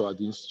lecture at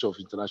the Institute of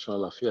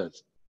International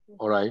Affairs,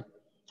 all right?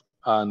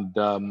 And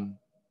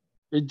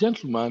a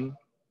gentleman,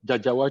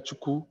 Jajawa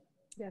Chukwu,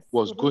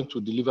 was going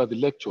to deliver the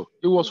lecture.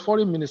 He was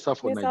foreign minister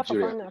for Nigeria.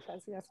 For foreign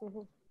affairs, yes.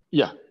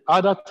 Yeah,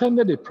 I'd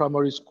attended a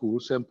primary school,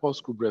 St. Paul's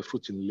School,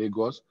 Breadfruit in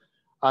Lagos.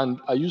 And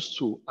I used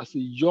to, as a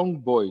young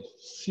boy,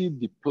 see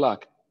the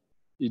plaque.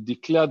 He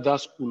declared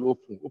that school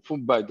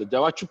open by the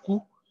Jajawa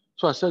Chukwu.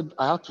 So I said,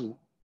 I have to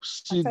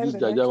see this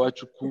Jajawa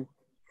Chukwu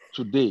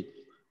today.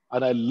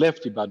 And I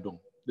left Ibadan.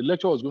 The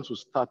lecture was going to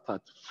start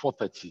at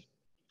 4:30.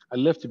 I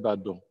left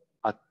Ibadan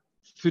at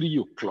 3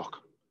 o'clock,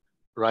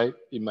 right,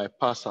 in my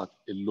Passat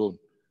alone.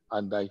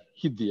 And I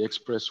hit the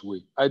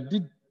expressway. I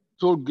did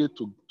toll gate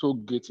to toll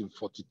gate in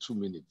 42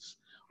 minutes,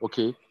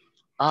 okay?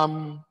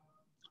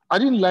 I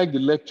didn't like the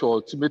lecture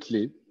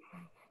ultimately.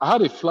 I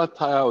had a flat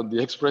tire on the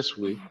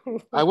expressway.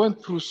 I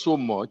went through so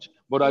much,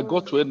 but I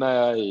got to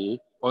NIIA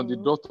on the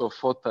dot of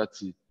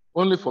 4:30,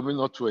 only for me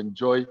not to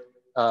enjoy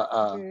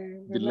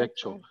the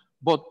lecture.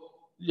 But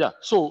yeah,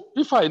 so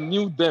if I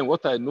knew then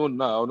what I know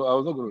now, I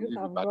was not going to leave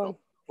Ibadan,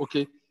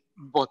 okay?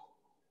 But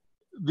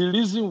the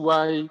reason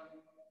why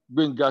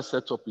Gbenga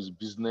set up his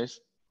business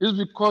is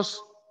because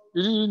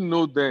he didn't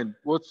know then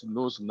what he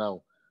knows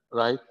now,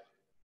 right?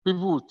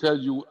 People will tell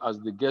you as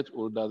they get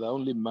older that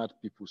only mad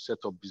people set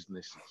up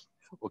businesses,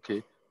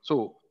 okay?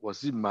 So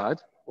was he mad?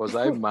 Was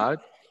I mad?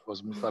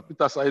 Was Mr.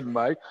 Peter Said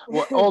mad?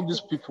 Well, all these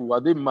people, were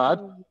they mad?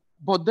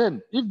 But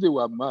then, if they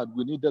were mad,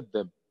 we needed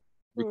them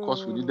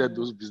because we needed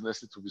those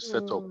businesses to be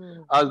set up.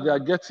 As they are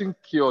getting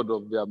cured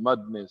of their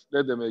madness,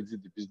 let them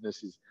exit the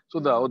businesses so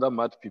that other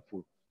mad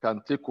people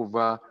can take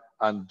over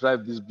and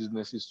drive these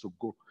businesses to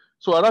go.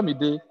 So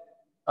Aramide,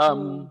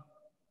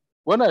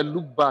 when I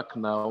look back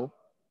now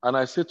and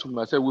I say to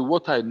myself, with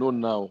what I know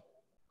now,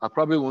 I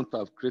probably wouldn't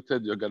have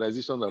created the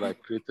organization that I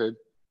created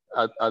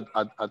at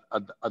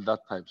that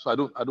time.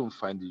 So I don't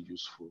find it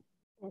useful.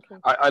 Okay.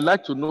 I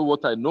like to know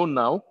what I know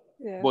now,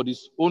 but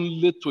it's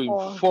only to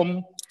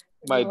inform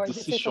my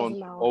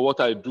decision or what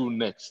I do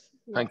next.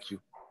 Yes. Thank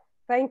you.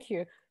 Thank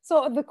you.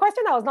 So the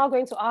question I was now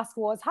going to ask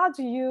was, how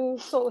do you,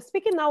 so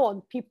speaking now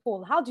on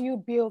people, how do you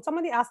build,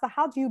 somebody asked,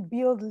 how do you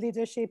build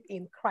leadership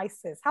in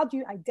crisis? How do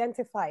you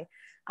identify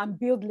and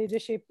build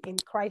leadership in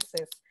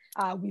crisis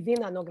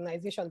within an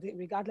organization,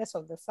 regardless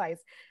of the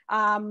size?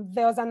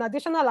 There was an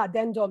additional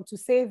addendum to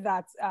say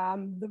that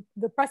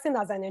the person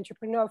as an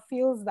entrepreneur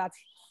feels that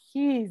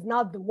he is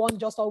not the one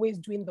just always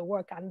doing the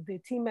work, and the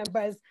team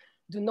members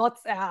do not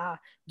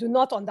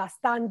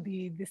understand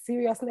the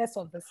seriousness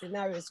of the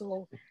scenario.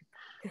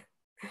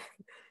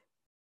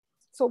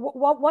 So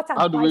what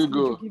advice would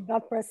you give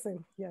that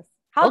person? Yes.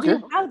 How do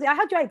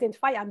you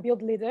identify and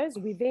build leaders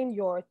within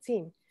your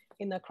team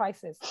in a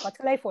crisis,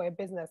 particularly for a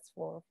business,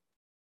 for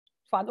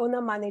an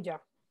owner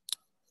manager?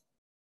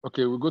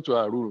 Okay, we'll go to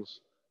our rules.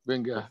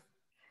 Gbenga.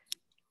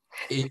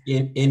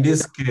 In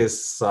this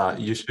case,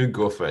 you should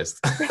go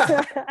first.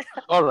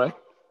 All right.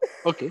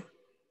 Okay.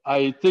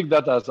 I take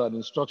that as an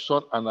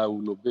instruction and I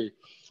will obey.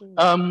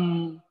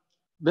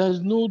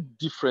 There's no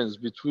difference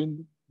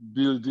between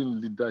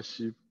building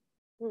leadership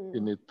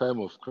in a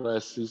time of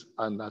crisis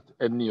and at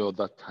any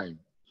other time.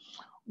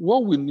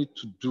 What we need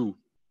to do,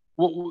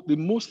 the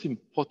most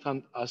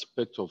important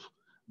aspect of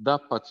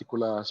that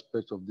particular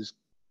aspect of this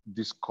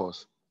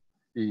discourse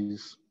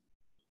is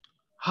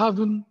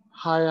having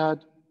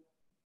hired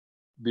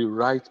the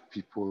right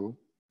people,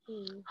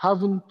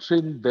 having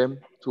trained them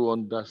to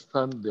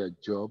understand their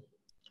job,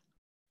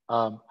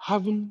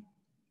 having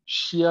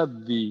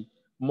shared the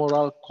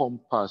moral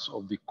compass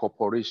of the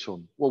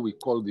corporation, what we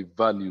call the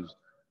values.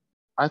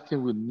 I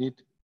think we need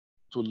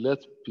to let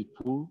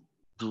people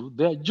do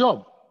their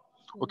job,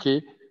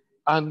 okay?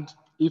 And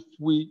if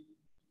we,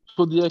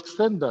 to the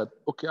extent that,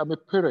 okay, I'm a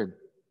parent,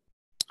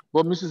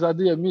 but Mrs.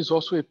 Adeyemi is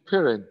also a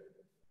parent,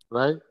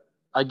 right?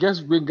 I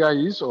guess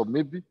Gbenga is, or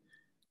maybe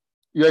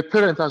you're a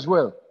parent as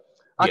well.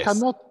 Yes. I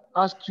cannot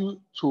ask you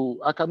to,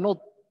 I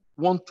cannot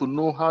want to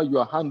know how you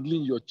are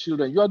handling your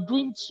children. You are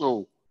doing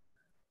so.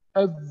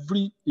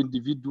 Every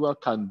individual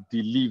can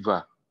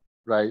deliver,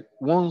 right?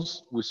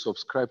 Once we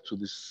subscribe to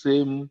the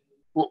same,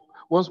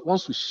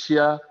 once we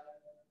share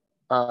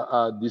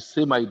the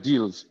same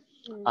ideals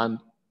and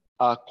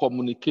our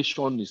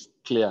communication is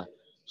clear.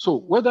 So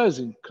whether it's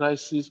in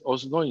crisis or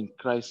it's not in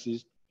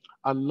crisis,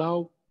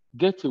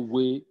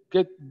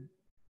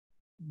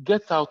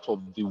 get out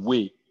of the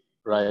way,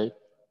 right?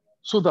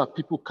 So that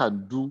people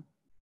can do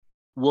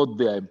what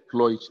they are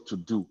employed to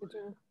do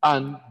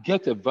and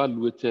get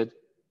evaluated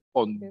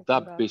on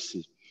that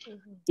basis.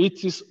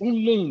 It is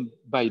only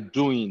by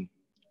doing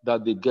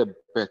that they get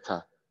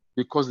better.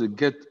 because they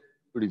get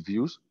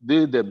reviews.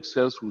 They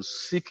themselves will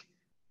seek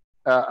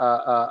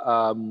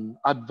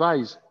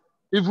advice,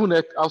 even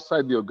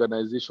outside the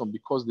organization,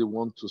 because they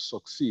want to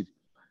succeed.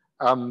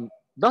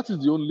 That is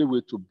the only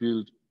way to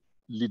build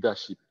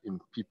leadership in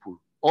people.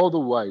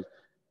 Otherwise,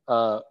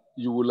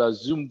 you will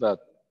assume that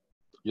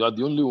you are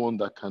the only one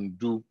that can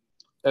do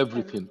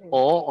everything,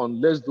 or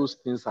unless those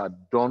things are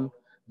done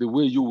the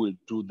way you will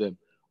do them.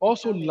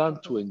 Also learn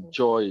to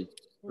enjoy,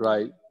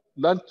 right?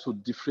 Learn to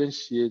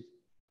differentiate.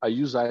 I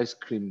use ice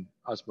cream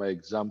as my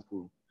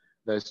example.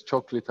 There's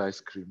chocolate ice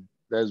cream,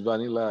 there's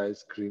vanilla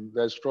ice cream,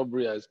 there's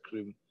strawberry ice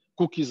cream,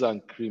 cookies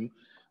and cream.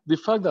 The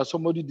fact that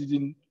somebody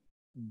didn't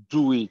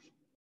do it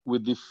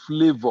with the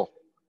flavor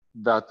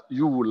that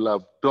you will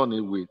have done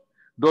it with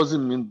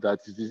doesn't mean that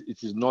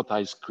it is not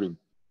ice cream.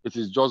 It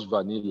is just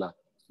vanilla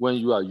when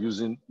you are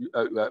using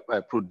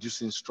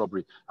producing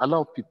strawberry.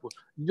 Allow people,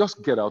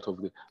 just get out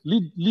of it.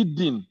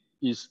 Leading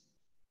is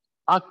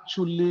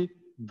actually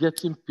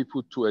getting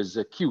people to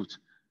execute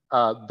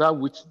that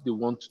which they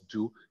want to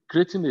do,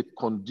 creating a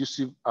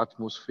conducive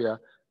atmosphere,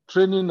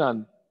 training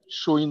and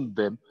showing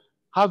them,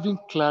 having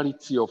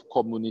clarity of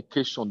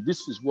communication.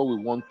 This is what we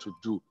want to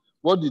do.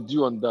 What did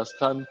you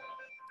understand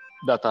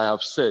that I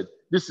have said?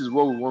 This is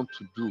what we want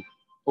to do.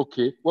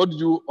 Okay, what do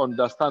you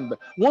understand?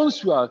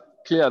 Once you are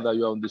clear that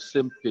you are on the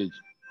same page,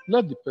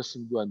 let the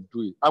person go and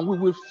do it, and we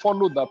will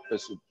follow that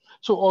person.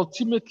 So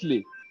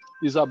ultimately,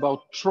 it's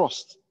about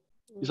trust.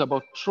 It's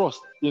about trust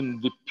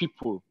in the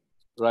people,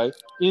 right?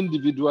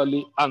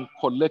 Individually and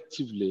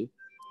collectively,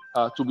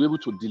 to be able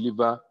to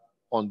deliver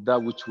on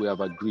that which we have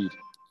agreed.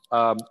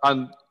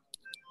 And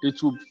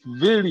it will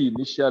vary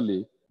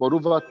initially, but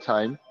over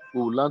time,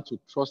 we will learn to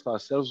trust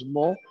ourselves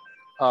more.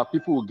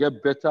 People will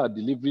get better at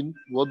delivering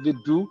what they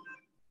do.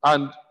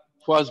 And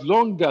for as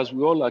long as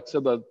we all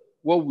accept that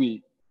what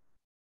we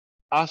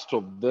asked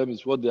of them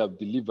is what they have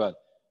delivered,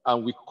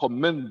 and we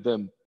commend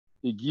them,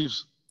 it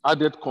gives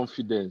added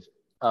confidence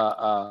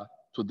to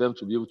them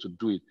to be able to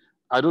do it.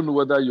 I don't know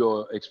whether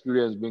your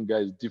experience,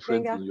 Gbenga, is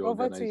different in your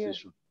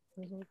organization.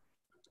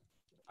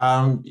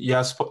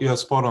 You're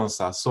spot on,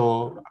 sir.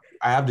 So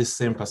I have the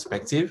same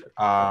perspective.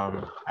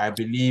 I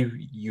believe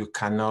you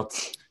cannot.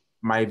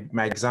 My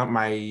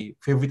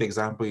favorite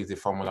example is the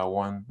Formula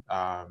One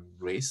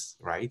race,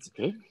 right?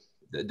 Okay.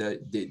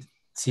 The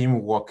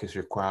teamwork is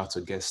required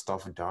to get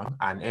stuff done,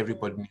 and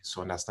everybody needs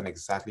to understand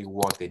exactly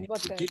what they need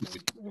to do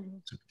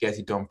to get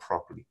it done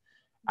properly.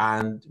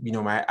 And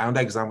my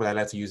another example I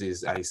like to use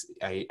is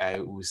I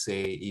would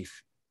say,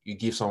 if you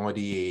give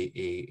somebody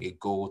a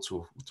goal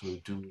to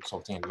do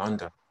something in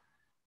London,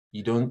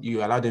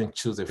 you allow them to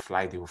choose a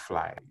flight, they will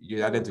fly. You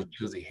allow them to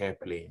choose the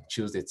airplane,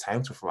 choose the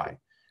time to fly.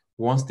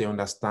 Once they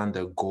understand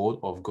the goal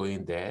of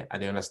going there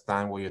and they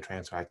understand what you're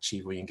trying to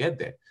achieve when you get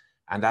there.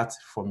 And that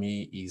for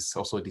me is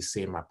also the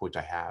same approach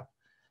I have.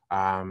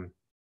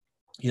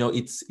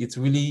 It's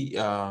really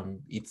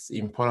it's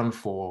important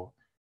for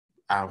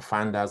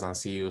founders and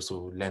CEOs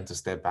to learn to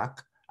step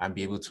back and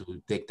be able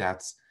to take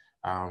that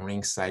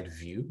ringside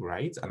view,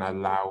 right? And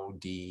allow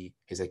the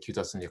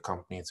executors in the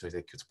company to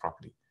execute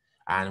properly.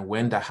 And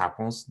when that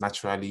happens,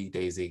 naturally,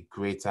 there is a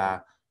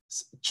greater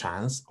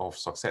chance of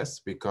success,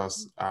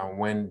 because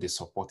when the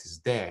support is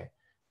there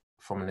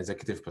from an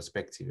executive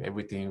perspective,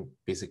 everything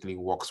basically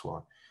works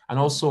well. And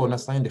also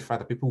understanding the fact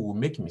that people will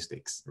make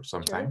mistakes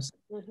sometimes.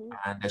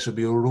 And there should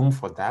be room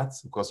for that,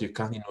 because you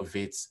can't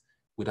innovate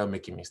without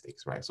making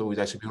mistakes, right? So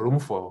there should be room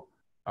for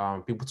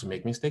people to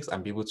make mistakes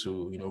and be able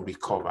to,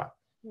 recover.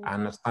 And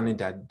understanding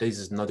that this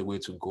is not the way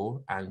to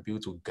go, and be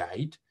able to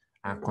guide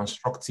and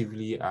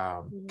constructively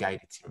guide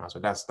the team. So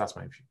that's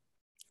my view.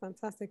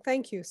 Fantastic,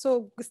 thank you.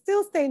 So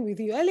still staying with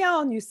you, earlier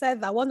on you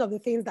said that one of the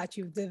things that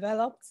you've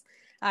developed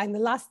in the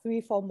last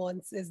 3-4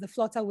 months is the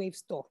Flutterwave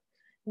store.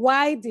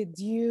 How did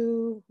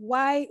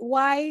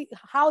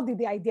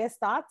the idea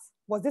start?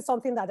 Was this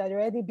something that had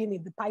already been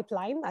in the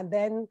pipeline and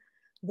then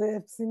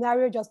the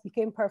scenario just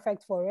became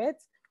perfect for it?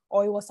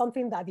 Or it was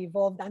something that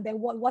evolved? And then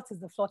what is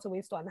the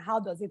Flutterwave store and how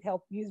does it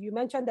help? You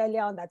mentioned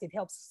earlier on that it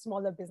helps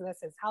smaller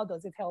businesses. How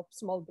does it help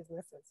small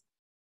businesses?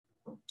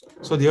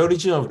 So the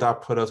origin of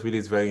that product really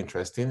is very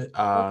interesting. It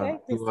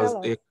was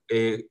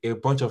a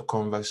bunch of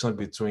conversation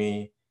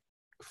between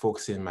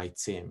folks in my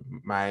team.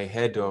 My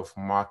head of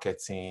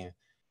marketing,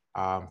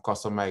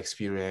 customer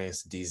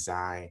experience,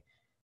 design,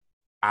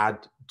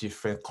 had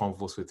different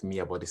convos with me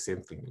about the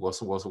same thing. It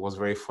was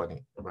very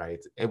funny, right?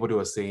 Everybody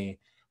was saying,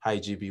 "Hi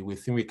GB, we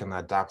think we can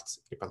adapt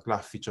a particular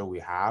feature we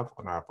have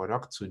on our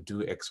product to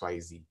do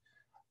XYZ."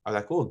 I was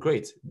like, "Oh,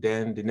 great."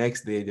 Then the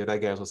next day, the other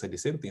guy also said the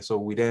same thing. So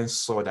we then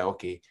saw that,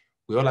 okay,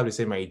 we all have the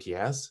same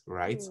ideas,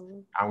 right?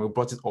 And we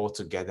brought it all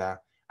together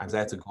and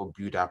decided to go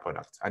build our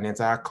product. And the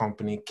entire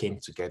company came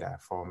together,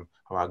 from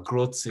our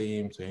growth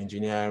team to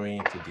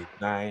engineering to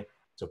design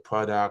to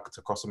product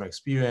to customer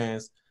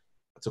experience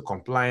to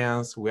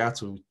compliance. We had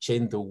to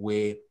change the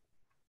way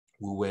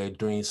we were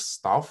doing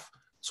stuff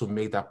to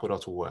make that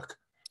product work.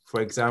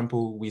 For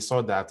example, we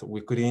saw that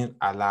we couldn't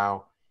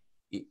allow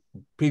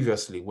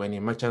previously, when a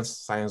merchant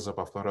signs up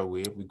a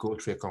Flutterwave, we go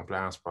through a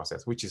compliance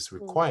process, which is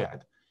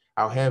required.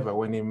 However,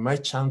 when a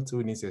merchant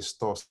who needs a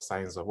store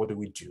signs up, what do?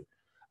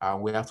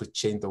 We have to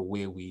change the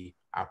way we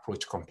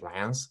approach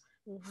compliance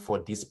for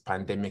this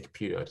pandemic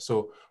period.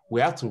 So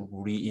we have to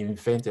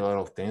reinvent a lot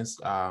of things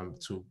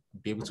to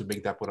be able to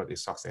make that product a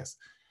success.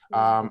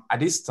 At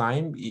this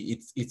time,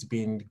 it's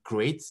been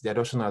great. The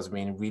adoption has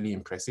been really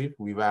impressive.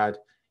 We've had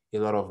a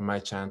lot of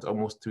merchants,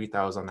 almost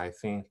 3,000, I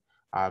think,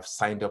 have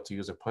signed up to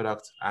use the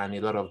product, and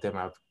a lot of them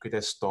have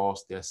created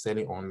stores. They're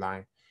selling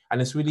online,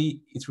 and it's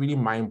really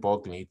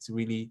mind-boggling. It's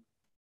really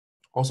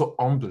also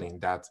humbling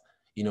that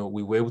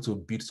we were able to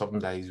build something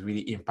that is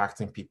really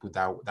impacting people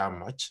that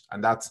much,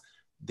 and that's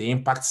the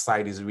impact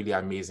side is really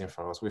amazing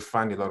for us. We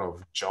find a lot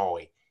of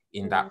joy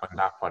in that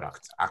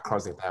product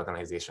across the entire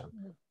organization.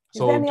 Is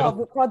there any of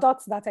the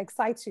products that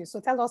excite you? So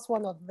tell us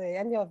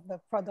any of the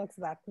products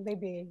that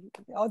maybe,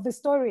 or the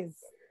stories,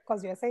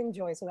 because you're saying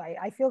joy. So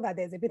I feel that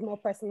there's a bit more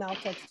personal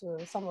touch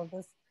to some of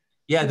this.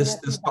 Yeah, the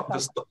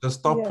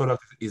stock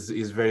product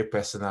is very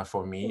personal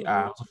for me,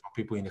 also for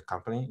people in the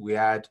company. We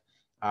had,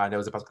 there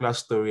was a particular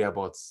story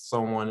about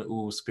someone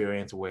whose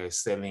parents were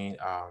selling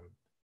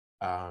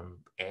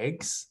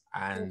eggs,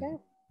 and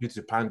due to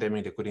the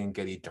pandemic, they couldn't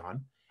get it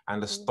done.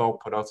 And the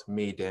stock product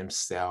made them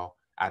sell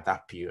at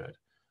that period.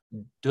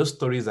 Those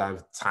stories are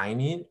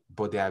tiny,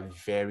 but they are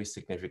very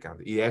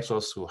significant. It helps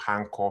us to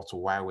anchor to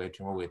why we're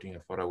doing what we're doing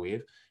at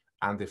Flutterwave,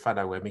 and the fact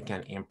that we're making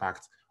an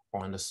impact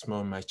on the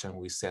small merchant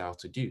we set out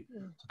to do.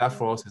 So that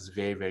for us is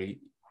very, very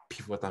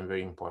pivotal and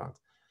very important.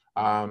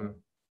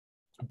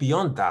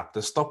 Beyond that,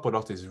 the stock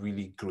product is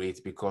really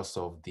great because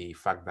of the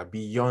fact that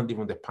beyond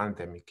even the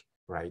pandemic,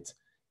 right,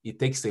 it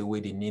takes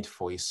away the need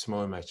for a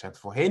small merchant,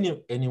 for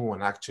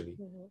anyone actually,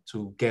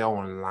 to get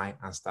online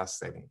and start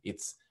selling.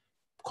 It's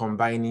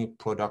combining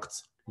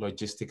product,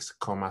 logistics,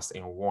 commerce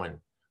in one,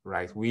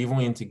 right? We even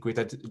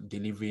integrated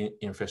delivery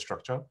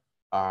infrastructure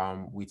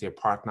with a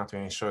partner to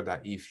ensure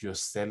that if you're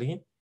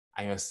selling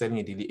and you're selling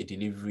a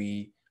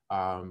delivery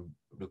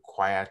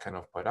required kind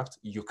of product,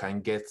 you can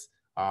get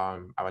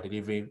our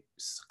delivery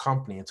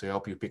company to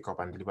help you pick up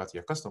and deliver to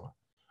your customer.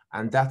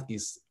 And that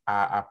is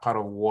a part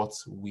of what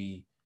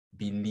we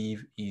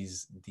believe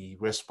is the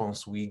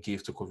response we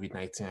gave to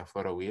COVID-19 at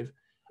Flutterwave.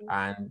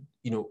 And,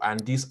 and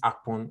this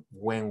happened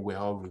when we're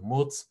all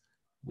remote.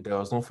 There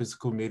was no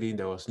physical meeting.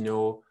 There was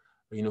no,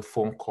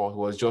 phone call. It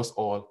was just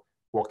all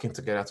working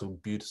together to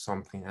build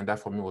something. And that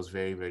for me was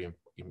very, very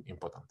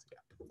important. Yeah.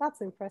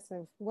 That's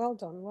impressive. Well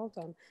done. Well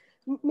done.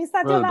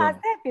 Mr. Adeola, has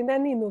there been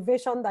any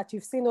innovation that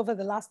you've seen over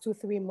the last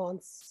 2-3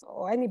 months,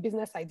 or any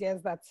business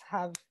ideas that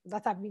have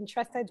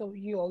interested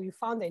you or you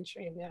found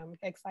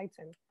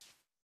exciting?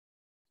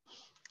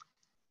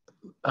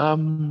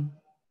 Well,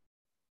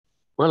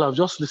 I've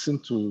just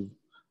listened to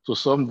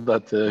some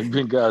that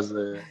Gbenga has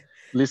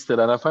listed,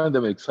 and I find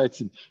them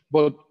exciting.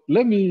 But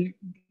let me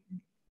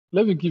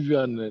give you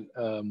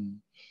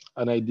an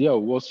idea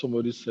of what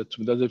somebody said to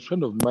me. There's a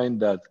friend of mine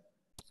that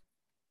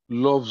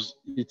loves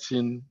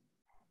eating,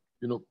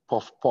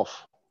 puff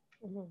puff.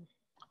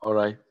 All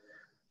right,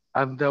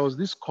 and there was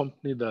this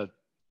company that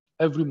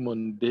every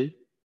Monday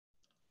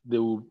they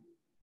will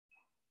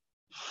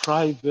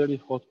fry very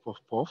hot puff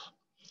puff,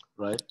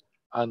 right,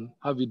 and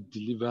have it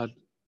delivered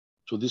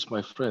to this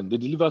my friend. They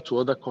deliver to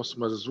other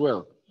customers as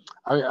well.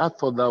 I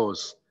thought that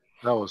was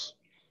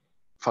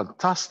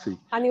fantastic.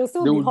 And he'll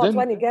still be hot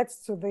when it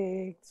gets to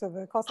the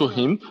customer. To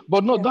him,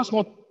 but no, that's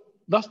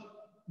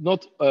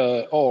not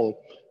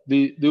all.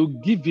 They'll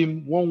give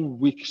him 1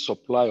 week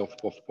supply of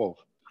puff puff.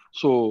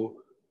 So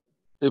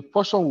a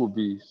portion will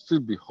still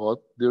be hot.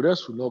 The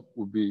rest will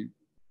be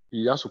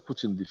he has to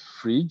put in the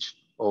fridge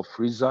or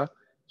freezer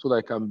so that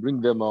I can bring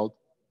them out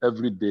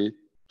every day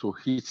to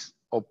heat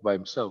up by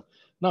himself.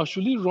 Now,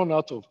 should he run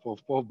out of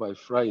puff puff by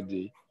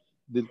Friday,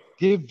 they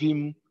gave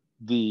him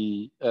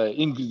the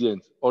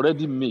ingredients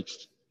already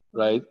mixed,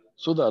 right?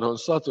 So that on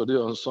Saturday,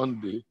 on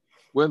Sunday,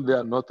 when they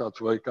are not at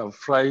work, he can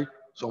fry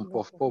some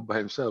puff puff by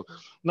himself.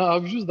 Now,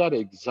 I've used that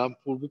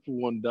example. People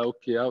wonder,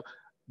 okay,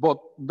 but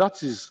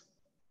that is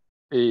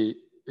a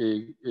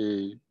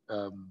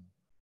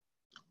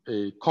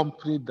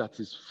company that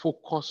is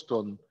focused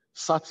on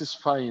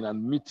satisfying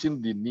and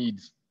meeting the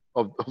needs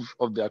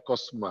of their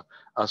customer,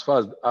 as far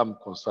as I'm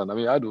concerned. I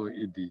mean, I don't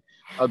eat the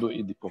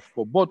puff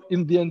puff, but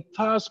in the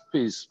entire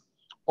space,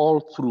 all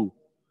through,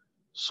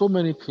 so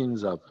many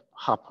things have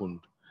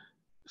happened.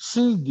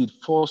 Since the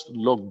first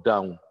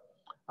lockdown,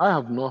 I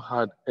have not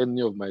had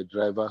any of my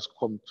drivers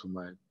come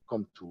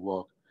to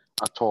work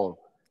at all.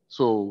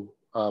 So,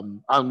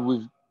 and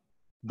we've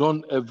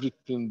done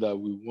everything that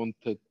we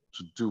wanted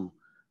to do.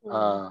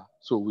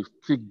 So we've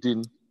kicked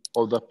in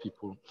other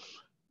people.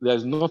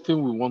 There's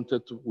nothing we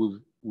wanted to, we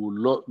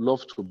would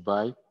love to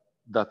buy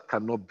that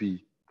cannot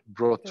be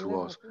brought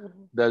to us.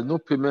 There's no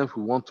payment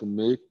we want to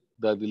make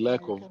that the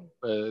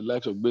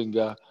likes of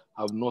Gbenga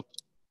have not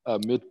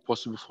made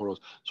possible for us.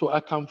 So I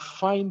can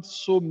find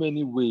so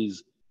many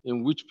ways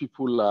in which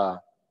people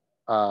are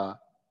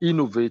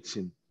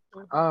innovating.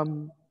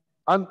 And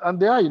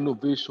there are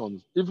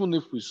innovations, even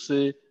if we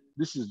say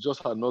this is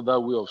just another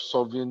way of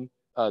solving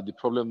the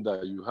problem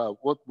that you have.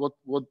 What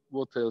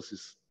else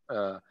is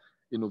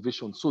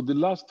innovation. So the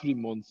last 3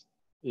 months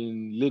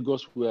in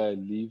Lagos, where I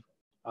live,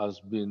 has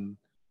been,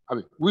 I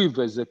mean, we've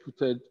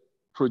executed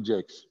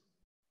projects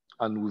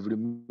and we've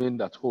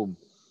remained at home.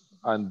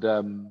 And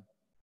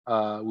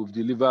we've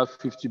delivered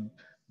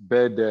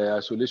 50-bed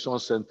isolation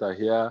center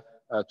here,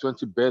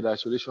 20-bed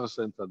isolation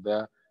center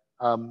there.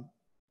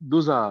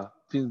 Those are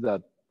things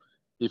that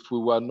if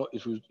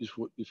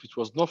it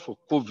was not for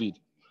COVID,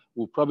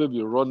 we'll probably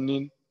be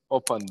running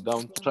up and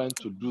down trying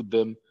to do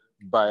them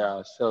by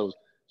ourselves.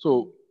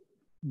 So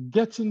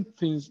getting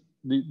things,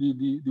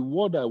 the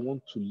word I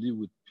want to leave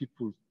with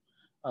people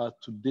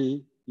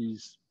today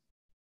is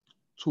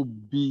to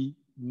be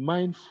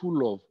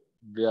mindful of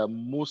their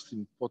most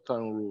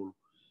important role.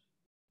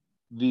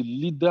 The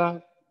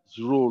leader's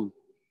role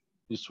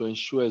is to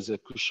ensure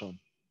execution,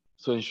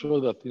 to ensure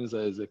that things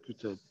are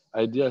executed,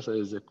 ideas are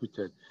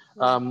executed.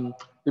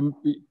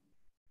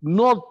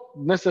 Not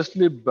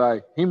necessarily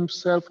by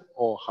himself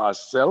or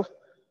herself,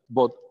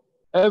 but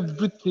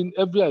every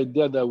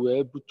idea that we're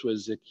able to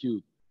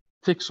execute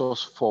takes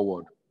us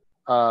forward.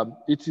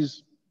 It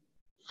is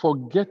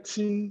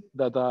forgetting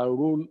that our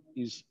role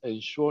is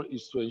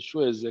to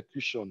ensure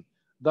execution.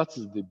 That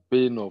is the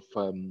bane of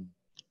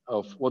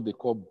what they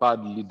call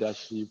bad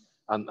leadership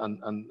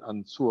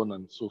and so on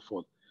and so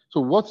forth. So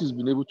what he's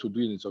been able to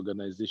do in his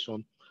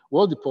organization,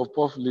 what the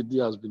Puff lady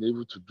has been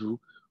able to do,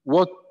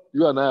 what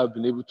you and I have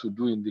been able to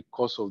do in the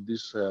course of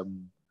this 3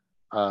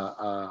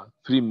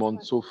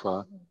 months so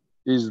far,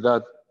 is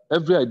that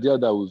every idea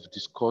that we've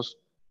discussed,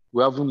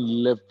 we haven't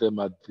left them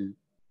at the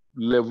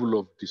level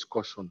of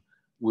discussion.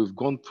 We've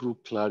gone through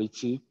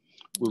clarity.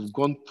 We've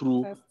gone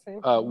through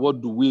what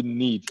do we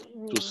need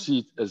to see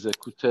it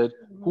executed?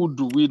 Who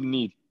do we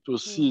need to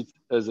see it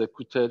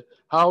executed?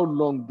 How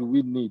long do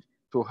we need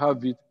to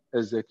have it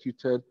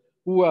executed?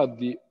 Who are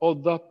the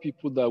other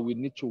people that we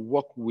need to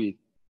work with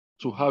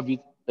to have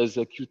it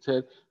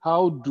executed?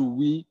 How do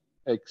we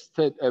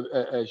extend,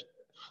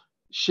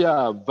 share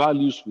our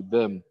values with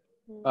them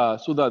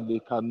so that they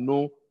can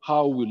know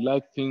how we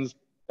like things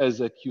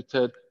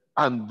executed,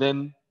 and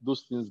then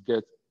those things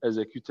get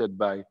executed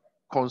by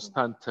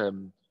constant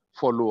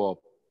follow-up.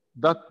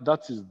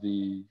 That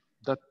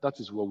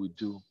is what we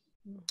do.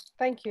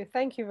 Thank you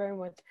very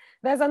much.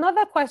 There's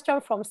another question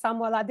from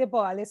Samuel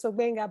Adeboale. So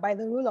Gbenga, by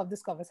the rule of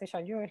this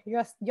conversation,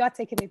 you're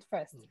taking it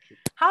first. Okay.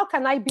 How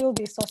can I build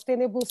a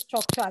sustainable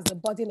structure as a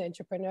budding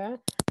entrepreneur,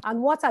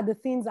 and what are the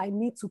things I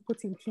need to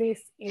put in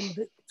place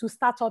to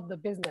start up the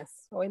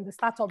business or in the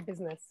startup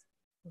business?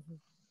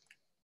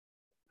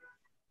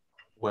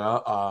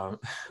 Well,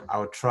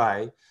 I'll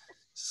try.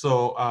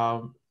 So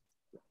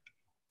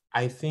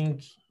I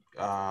think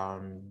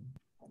what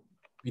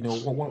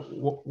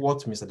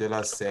Mr.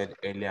 Adeola said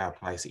earlier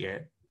applies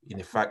here. In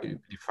the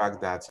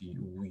fact that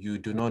you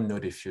do not know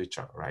the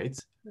future, right?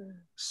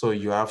 So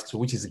you have to,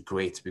 which is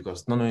great,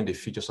 because not knowing the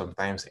future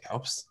sometimes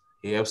helps.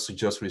 It helps to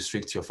just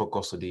restrict your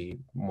focus to the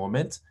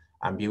moment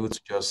and be able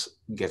to just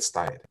get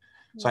started.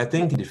 So I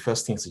think the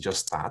first thing is to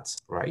just start,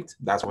 right?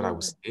 That's what I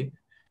would say.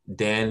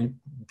 Then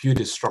build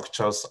the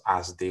structures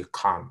as they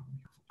come.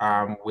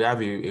 We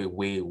have a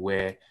way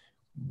where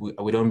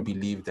we don't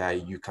believe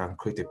that you can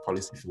create a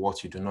policy for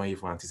what you do not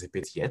even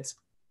anticipate yet,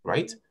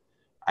 right?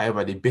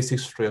 However, the basic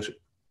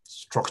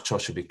structure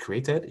should be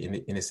created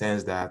in the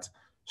sense that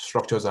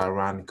structures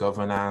around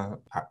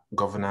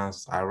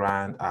governance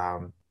around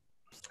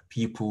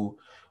people.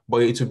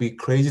 But it would be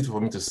crazy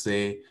for me to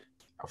say,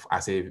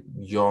 as a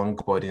young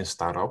budding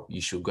startup,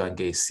 you should go and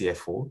get a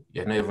CFO.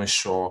 You're not even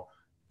sure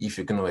if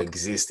you're going to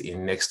exist in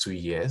the next 2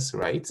 years,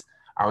 right?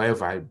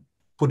 However, I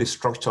put a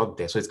structure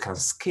there so it can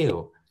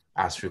scale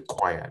as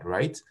required,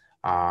 right?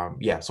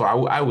 So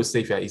I would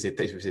say if it's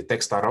a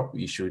tech startup,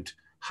 you should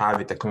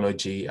have a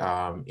technology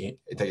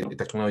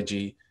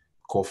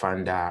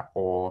co-founder,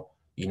 or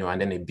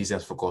and then a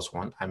business focused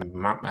one, and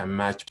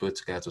match both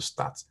together to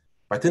start.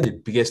 But I think the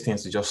biggest thing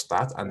is to just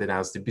start, and then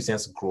as the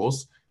business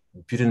grows,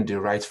 building the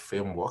right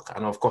framework,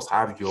 and of course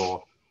have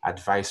your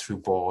advisory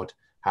board,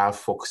 have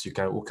folks who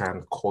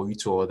can call you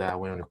to order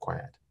when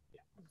required.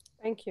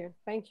 Thank you.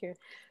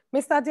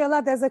 Mr.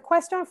 Adeola, there's a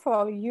question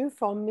for you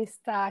from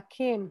Mr.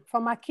 Akim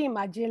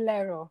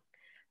Ajilero.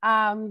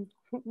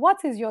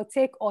 What is your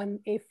take on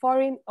a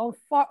foreign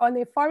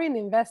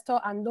investor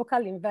and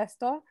local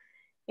investor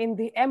in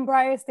the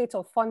embryo state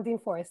of funding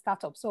for a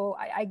startup? So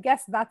I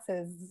guess that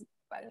is,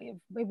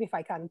 maybe if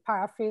I can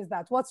paraphrase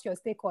that, what's your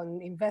take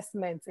on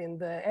investment in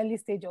the early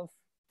stage of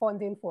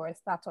funding for a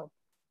startup?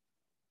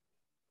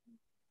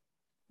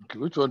 Okay,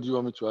 which one do you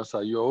want me to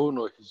answer, your own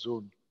or his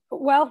own?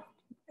 Well,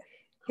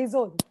 his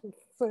own.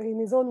 So in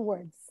his own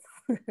words.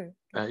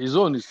 His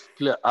own is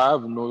clear. I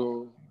have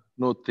no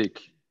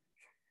take.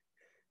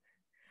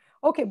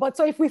 Okay, but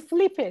so if we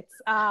flip it,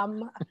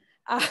 so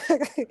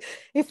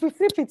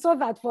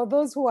that for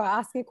those who are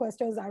asking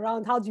questions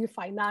around how do you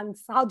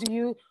finance, how do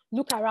you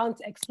look around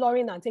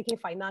exploring and taking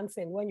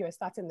financing when you're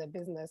starting the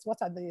business,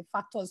 what are the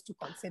factors to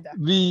consider?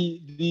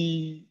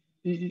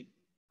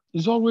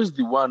 It's always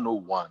the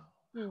 101,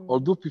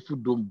 although people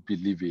don't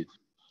believe it.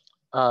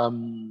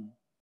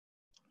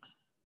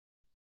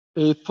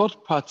 a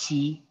third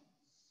party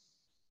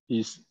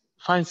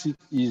finds it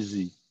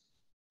easy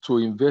to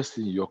invest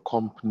in your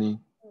company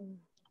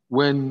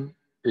when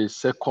a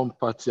second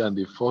party and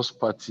a first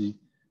party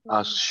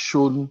has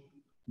shown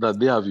that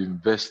they have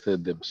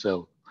invested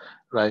themselves,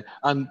 right?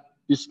 And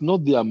it's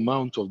not the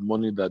amount of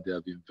money that they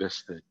have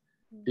invested.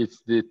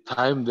 It's the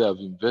time they have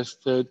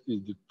invested,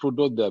 it's the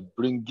product they're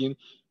bringing,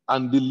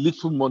 and the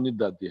little money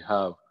that they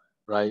have,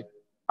 right?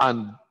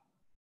 And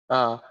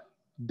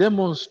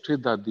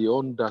demonstrate that they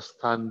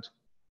understand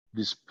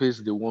the space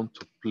they want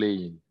to play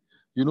in.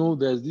 You know,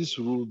 there's this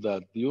rule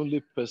that the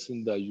only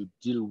person that you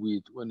deal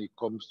with when it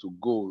comes to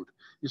gold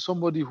is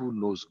somebody who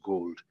knows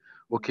gold.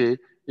 Okay,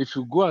 if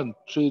you go and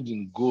trade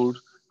in gold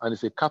and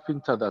it's a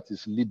carpenter that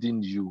is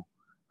leading you,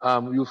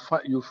 you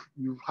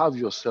have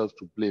yourself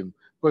to blame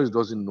because he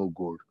doesn't know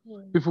gold.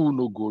 People who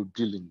know gold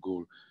deal in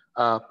gold.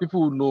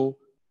 People who know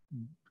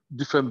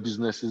different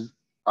businesses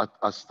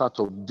at start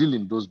of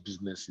dealing those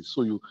businesses.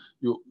 So you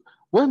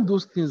when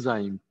those things are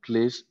in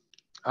place,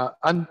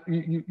 and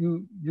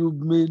you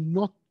may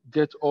not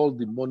get all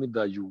the money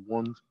that you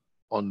want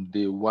on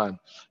day one.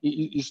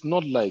 It's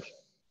not like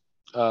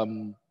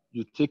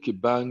you take a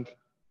bank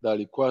that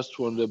requires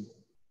 $200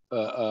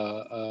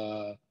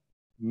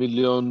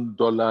 million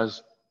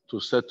to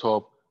set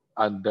up,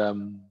 and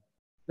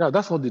yeah,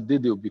 that's not the day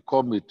they'll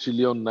become a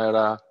trillion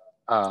naira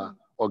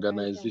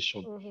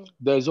organization.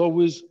 There's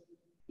always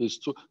a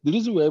story. The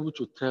reason we're able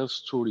to tell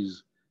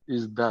stories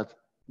is that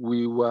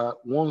we were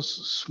once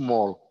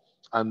small,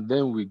 and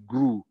then we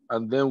grew,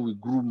 and then we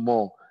grew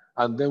more,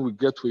 and then we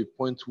get to a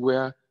point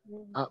where,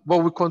 but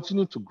we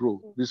continue to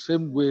grow the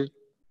same way.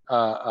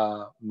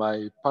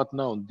 My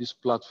partner on this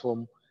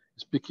platform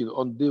speaking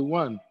on day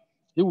one,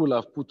 he will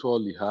have put all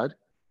he had.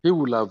 He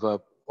will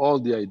have all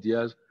the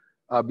ideas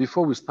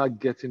before we start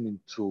getting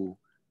into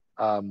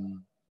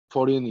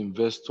foreign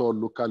investor,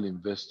 local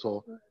investor.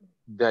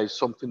 There is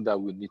something that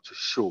we need to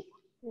show,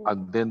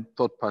 and then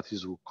third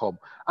parties will come.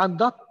 And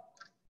that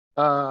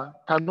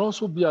can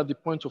also be at the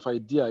point of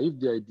idea if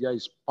the idea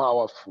is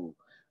powerful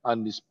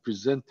and is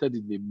presented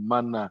in a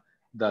manner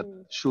that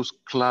shows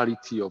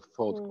clarity of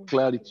thought,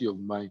 clarity of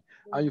mind.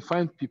 And you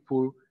find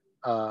people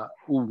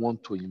who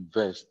want to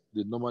invest,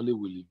 they normally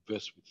will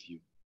invest with you.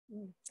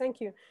 Thank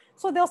you.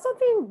 So there's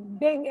something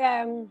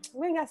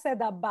Gbenga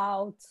said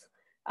about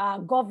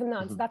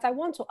governance that I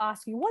want to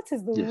ask you. What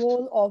is the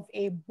role of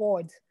a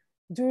board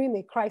during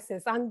a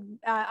crisis? And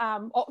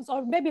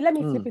or maybe let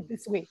me flip it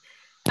this way.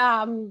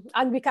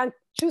 And we can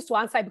choose to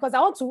answer it because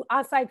I want to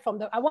answer it from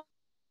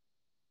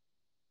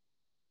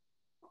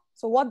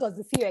so what does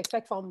the CEO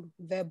expect from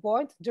the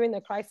board during a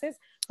crisis?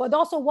 But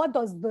also, what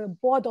does the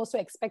board also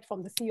expect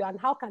from the CEO, and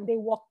how can they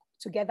work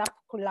together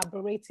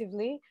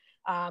collaboratively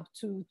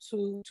to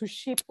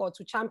shape or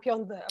to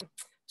champion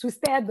to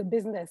steer the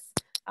business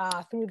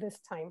through this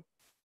time?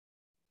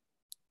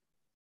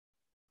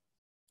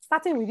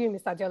 Starting with you,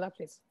 Mr. Adeola,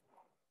 please.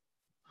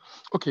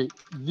 Okay,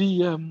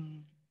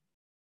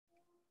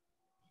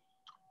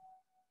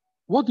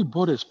 what the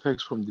board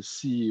expects from the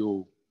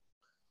CEO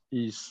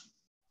is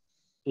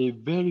a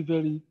very,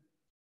 very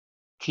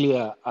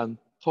clear and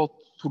thought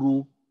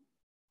through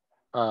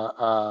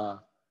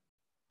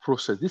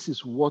process. This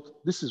is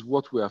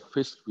what we are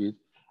faced with,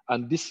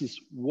 and this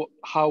is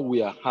how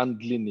we are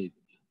handling it.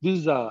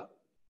 These are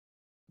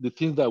the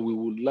things that we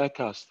would like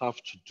our staff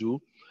to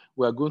do.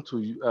 We are going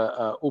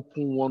to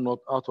open one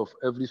out of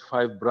every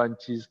 5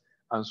 branches,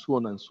 and so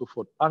on and so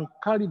forth, and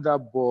carry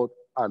that board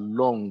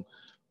along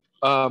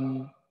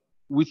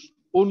with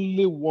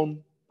only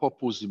one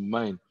purpose in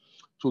mind: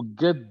 to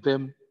get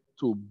them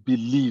to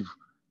believe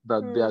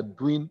that they are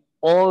doing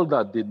all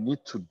that they need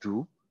to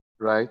do,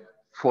 right,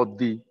 for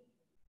the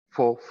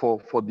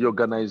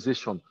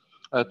organization,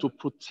 to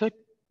protect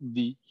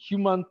the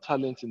human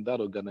talent in that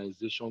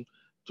organization,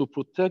 to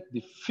protect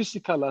the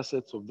physical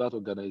assets of that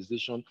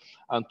organization,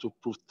 and to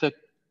protect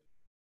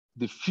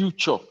the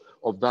future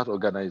of that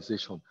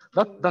organization.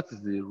 That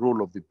is the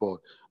role of the board.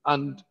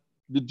 And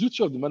the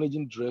duty of the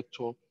managing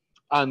director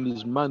and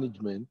his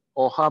management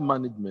or her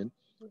management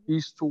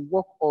is to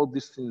work all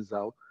these things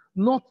out,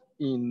 not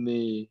in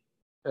a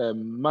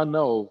manner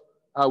of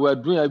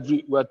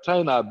we're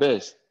trying our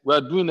best,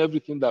 we're doing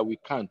everything that we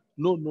can.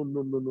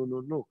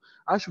 No.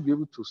 I should be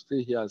able to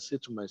stay here and say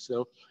to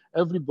myself,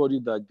 everybody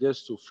that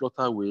gets to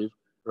Flutterwave,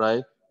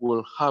 right,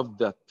 will have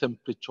their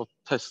temperature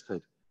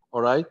tested.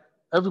 All right,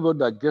 everybody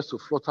that gets to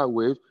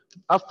Flutterwave,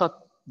 after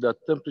the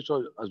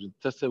temperature has been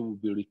tested, will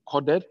be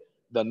recorded.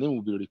 Their name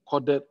will be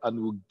recorded, and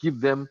we'll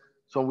give them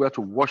somewhere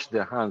to wash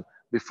their hands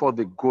before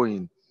they go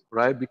in,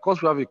 right?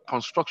 Because we have a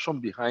construction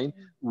behind,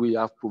 we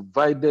have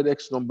provided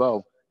X number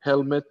of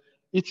helmets.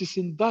 It is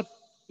in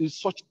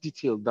such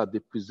detail that they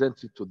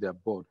present it to their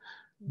board.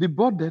 The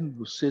board then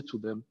will say to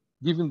them,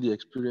 given the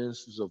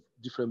experiences of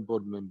different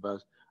board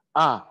members,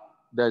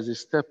 there's a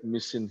step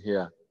missing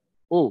here.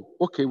 Oh,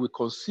 okay, we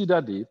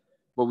considered it,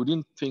 but we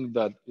didn't think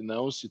that in our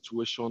own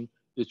situation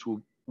it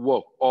will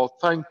work. Or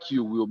thank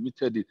you, we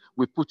omitted it,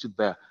 we put it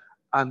there.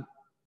 And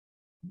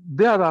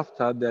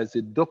thereafter, there's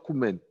a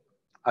document,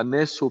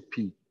 an SOP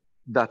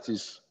that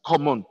is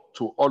common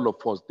to all of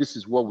us. This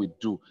is what we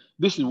do.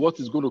 This is what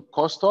is going to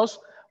cost us.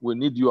 We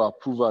need your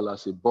approval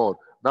as a board.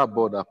 That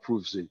board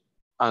approves it.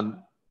 And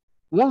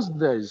once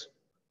there is,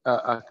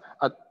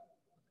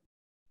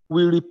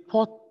 we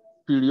report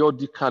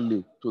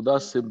periodically to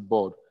that same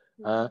board.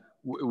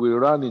 We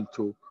run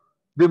into,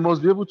 they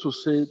must be able to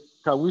say,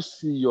 can we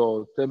see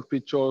your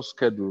temperature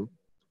schedule?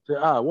 Say,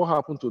 what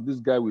happened to this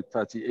guy with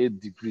 38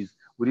 degrees?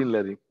 We didn't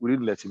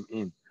let him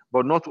in.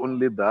 But not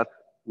only that,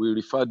 we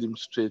referred him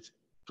straight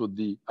to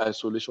the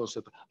isolation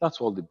center. That's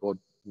all the board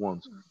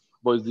wants.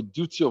 But it's the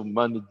duty of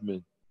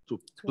management to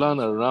plan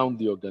around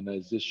the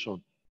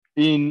organization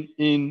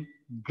in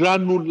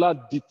granular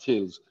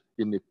details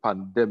in a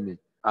pandemic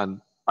and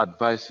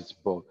advise its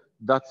board.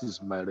 That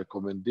is my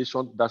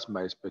recommendation. That's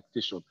my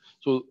expectation.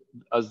 So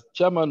as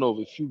chairman of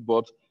a few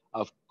boards,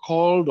 I've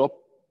called up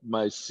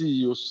my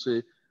CEO,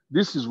 say,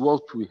 this is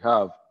what we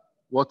have.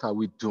 What are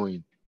we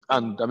doing?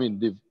 And I mean,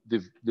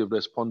 they've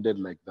responded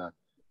like that.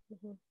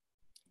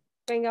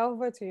 Gbenga,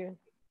 over to you.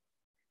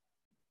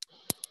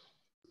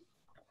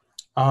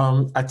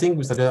 I think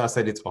Mr. Adeola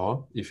said it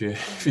all. If you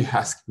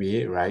ask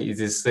me, right, it's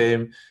the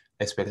same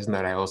expectation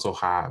that I also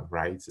have,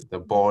 right? The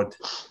board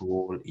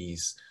role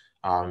is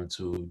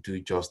to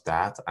do just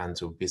that and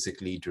to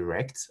basically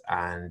direct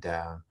and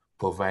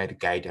provide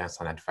guidance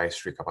and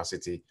advisory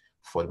capacity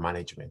for the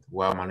management,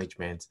 while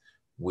management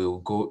will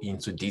go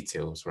into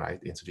details, right,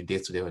 into the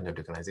day-to-day of the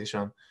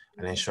organization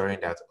and ensuring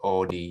that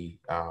all the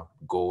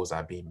goals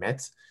are being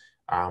met.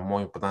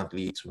 More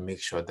importantly, to make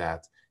sure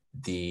that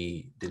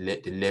the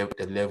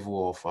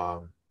level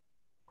of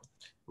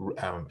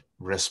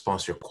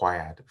response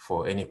required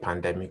for any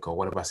pandemic or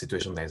whatever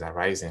situation that is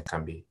arising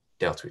can be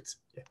dealt with.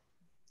 Yeah.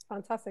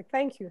 Fantastic,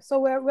 thank you. So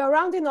we're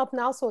rounding up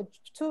now. So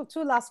two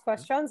last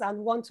questions and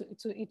one to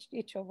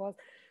each of us.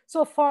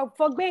 So for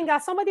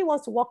Gbenga, somebody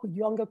wants to work with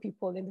younger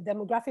people in the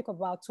demographic of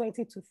about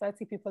 20 to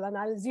 30 people, and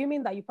I'm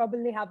assuming that you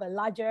probably have a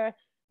larger,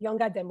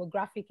 younger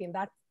demographic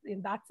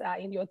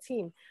in your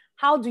team.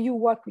 How do you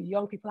work with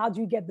young people? How do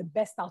you get the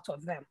best out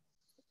of them?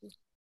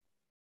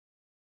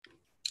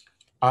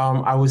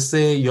 I would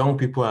say young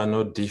people are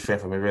not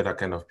different from every other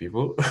kind of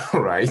people,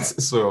 right?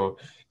 So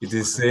it's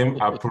the same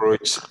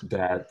approach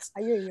that.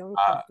 Are you a young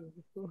person?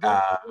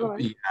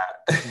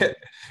 Yeah,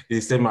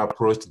 the same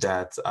approach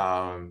that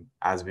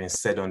has been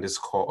said on this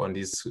call.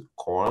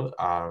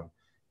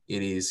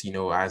 It is,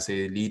 as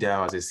a leader,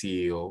 as a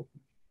CEO,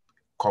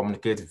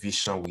 communicate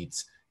vision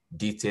with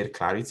detailed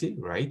clarity,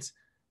 right?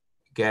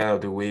 Get out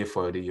of the way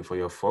for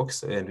your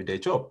folks and do their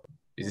job.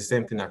 It's the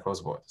same thing across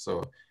board.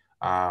 So,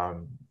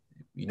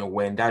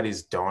 when that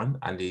is done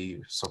and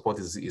the support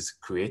is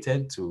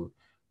created to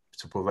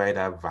provide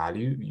that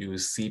value, you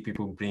see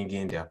people bring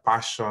in their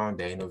passion,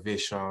 their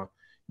innovation,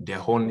 their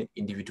own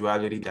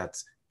individuality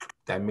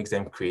that makes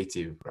them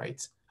creative,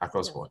 right,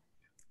 across board.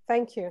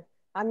 Thank you.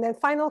 And then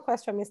final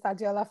question, Mr.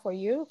 Adeola, for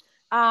you.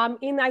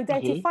 In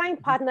identifying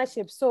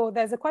partnerships, so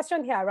there's a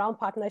question here around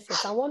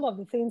partnerships, and one of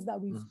the things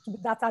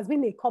that has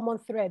been a common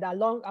thread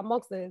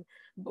amongst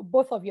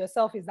both of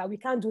yourself is that we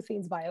can't do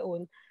things by our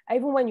own.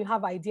 Even when you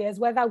have ideas,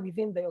 whether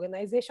within the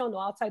organization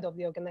or outside of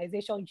the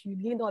organization, you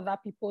lean to other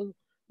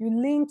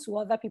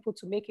people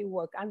to make it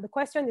work. And the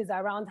question is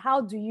around,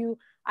 how do you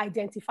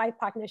identify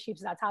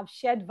partnerships that have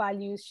shared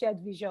values, shared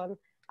vision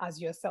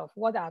as yourself?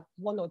 What are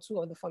one or two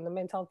of the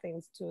fundamental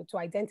things to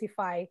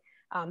identify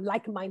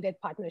like-minded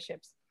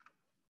partnerships?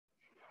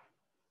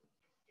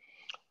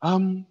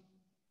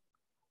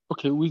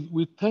 Okay,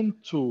 we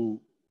tend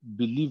to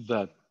believe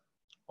that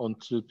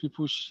until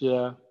people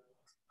share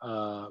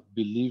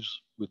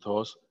beliefs with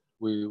us,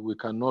 we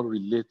cannot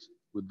relate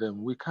with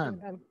them. We can.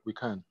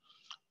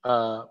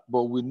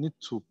 But we need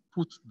to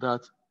put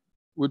that,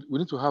 we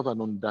need to have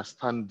an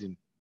understanding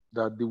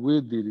that the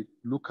way they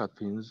look at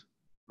things,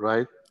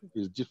 right,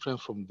 is different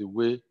from the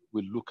way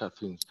we look at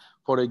things.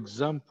 For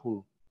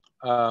example,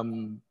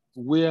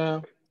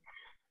 where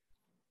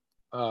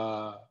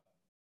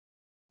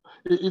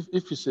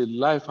if it's a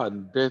life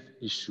and death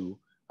issue,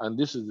 and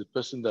this is the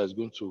person that is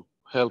going to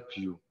help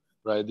you,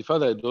 right? The fact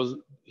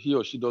that he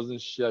or she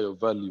doesn't share your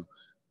value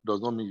does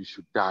not mean you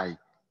should die.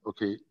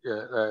 Okay,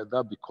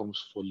 that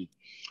becomes folly.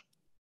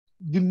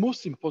 The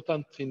most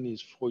important thing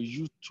is for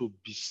you to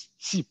be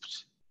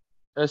steeped,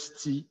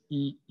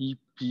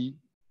 STEEPED,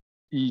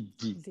 in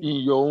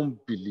your own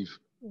belief,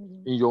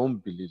 in your own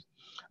belief.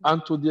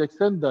 And to the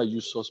extent that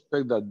you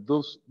suspect that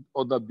those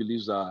other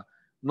beliefs are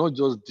not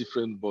just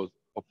different, but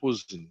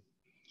opposing,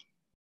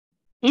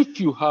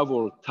 if you have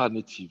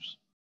alternatives,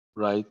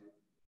 right,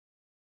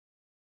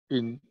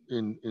 in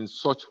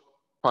such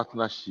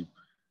partnership,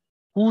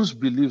 whose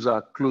beliefs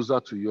are closer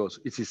to yours,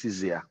 it is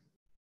easier,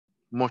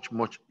 much,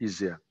 much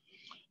easier.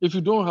 If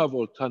you don't have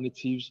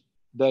alternatives,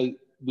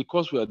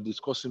 because we are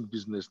discussing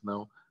business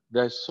now,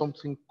 there's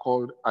something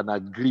called an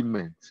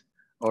agreement,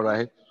 all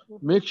right?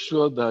 Make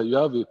sure that you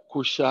have a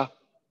kosher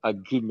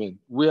agreement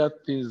where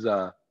things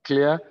are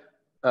clear,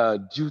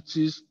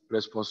 duties,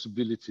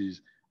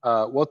 responsibilities.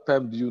 What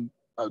time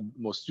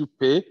must you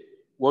pay?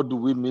 What do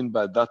we mean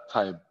by that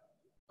time?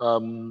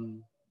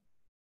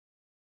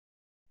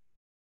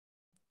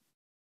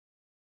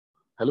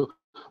 Hello?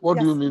 What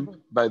Yes. do you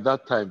mean by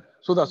that time?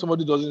 So that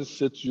somebody doesn't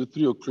say to you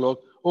 3 o'clock,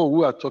 oh,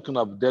 we are talking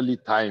of Delhi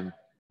time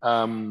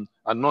and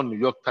not New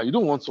York time. You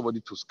don't want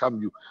somebody to scam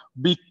you.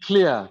 Be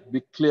clear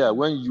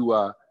when you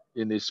are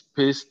in a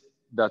space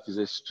that is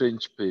a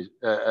strange place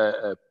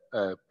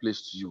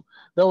to you.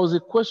 There was a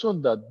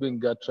question that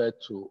Gbenga tried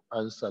to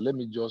answer. Let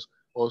me just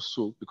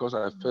also, because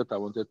I felt I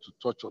wanted to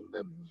touch on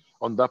them,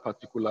 on that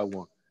particular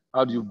one.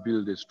 How do you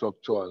build a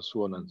structure and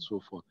so on and so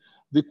forth?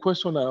 The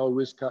question I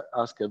always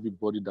ask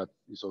everybody that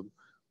is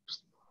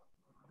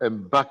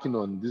embarking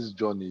on this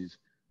journey is,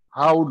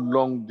 how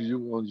long do you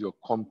want your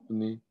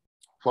company,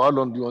 for how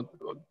long do you want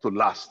to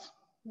last?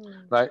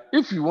 Right?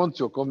 If you want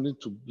your company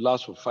to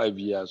last for 5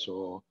 years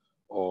or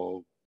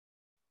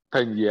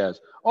 10 years,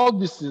 all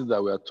these things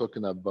that we are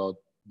talking about,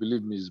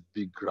 believe me, is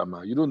big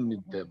grammar. You don't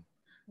need them.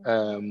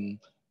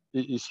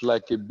 It's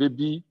like a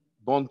baby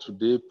born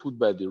today, put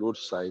by the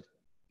roadside.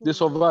 They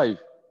survive.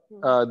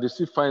 They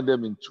still find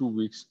them in 2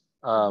 weeks.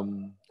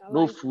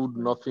 No food,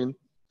 nothing,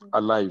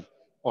 alive.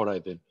 All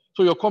right then.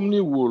 So your company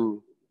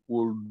will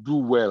do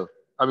well.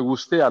 I mean, will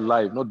stay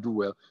alive, not do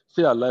well,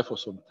 stay alive for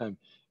some time.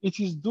 It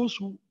is those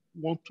who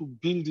want to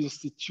build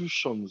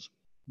institutions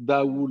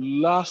that will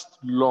last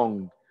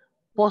long,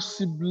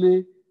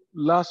 possibly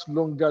last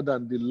longer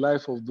than the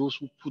life of those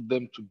who put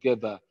them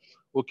together.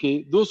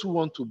 Okay, those who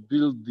want to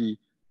build the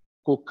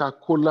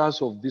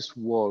Coca-Colas of this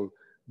world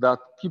that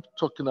keep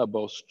talking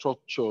about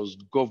structures,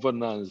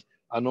 governance,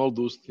 and all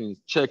those things,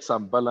 checks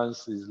and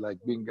balances, like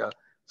Gbenga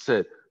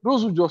said.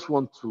 Those who just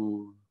want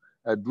to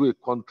do a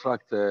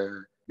contract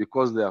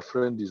because their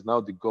friend is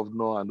now the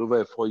governor, and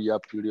over a 4-year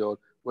period,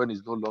 when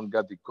he's no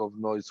longer the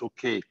governor, it's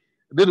okay.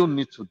 They don't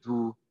need to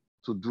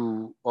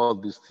do all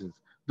these things.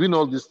 Doing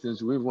all these things,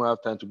 you won't even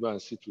have time to go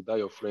and sit without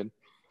your friend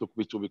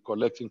to be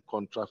collecting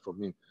contract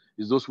from him.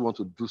 It's those who want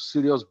to do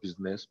serious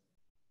business,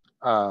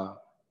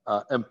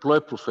 employ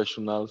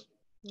professionals,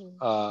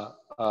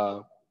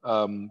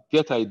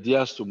 get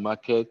ideas to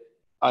market,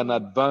 and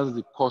advance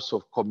the cause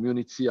of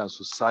community and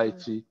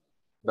society.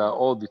 That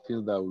all the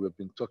things that we've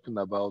been talking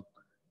about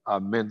are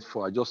meant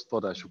for. I just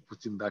thought I should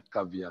put in that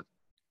caveat.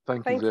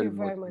 Thank you very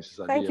much, Mrs.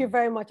 Adeyemi. Thank you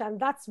very much. And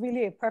that's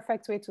really a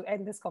perfect way to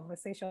end this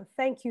conversation.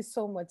 Thank you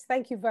so much.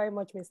 Thank you very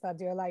much, Mr.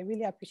 Adeola. I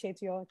really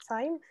appreciate your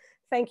time.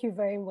 Thank you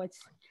very much,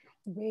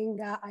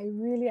 Gbenga. I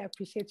really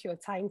appreciate your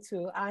time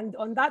too. And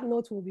on that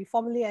note, we'll be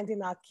formally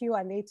ending our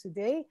Q&A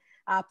today.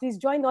 Please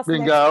join us Gbenga,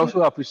 next week. I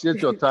also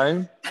appreciate your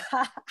time.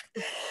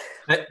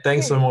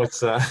 Thanks so much,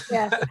 sir.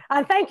 Yes,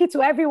 and thank you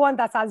to everyone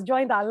that has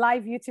joined our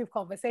live YouTube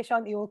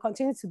conversation. It will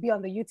continue to be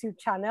on the YouTube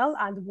channel,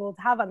 and we'll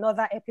have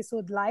another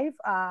episode live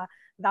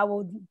that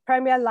will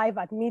premiere live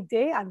at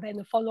midday, and then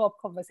a follow-up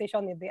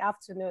conversation in the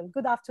afternoon.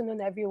 Good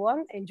afternoon,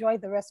 everyone. Enjoy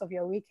the rest of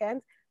your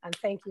weekend, and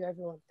thank you,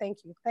 everyone.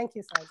 Thank you. Thank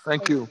you, sir.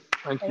 Thank you.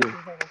 Thank you.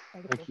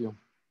 Thank you.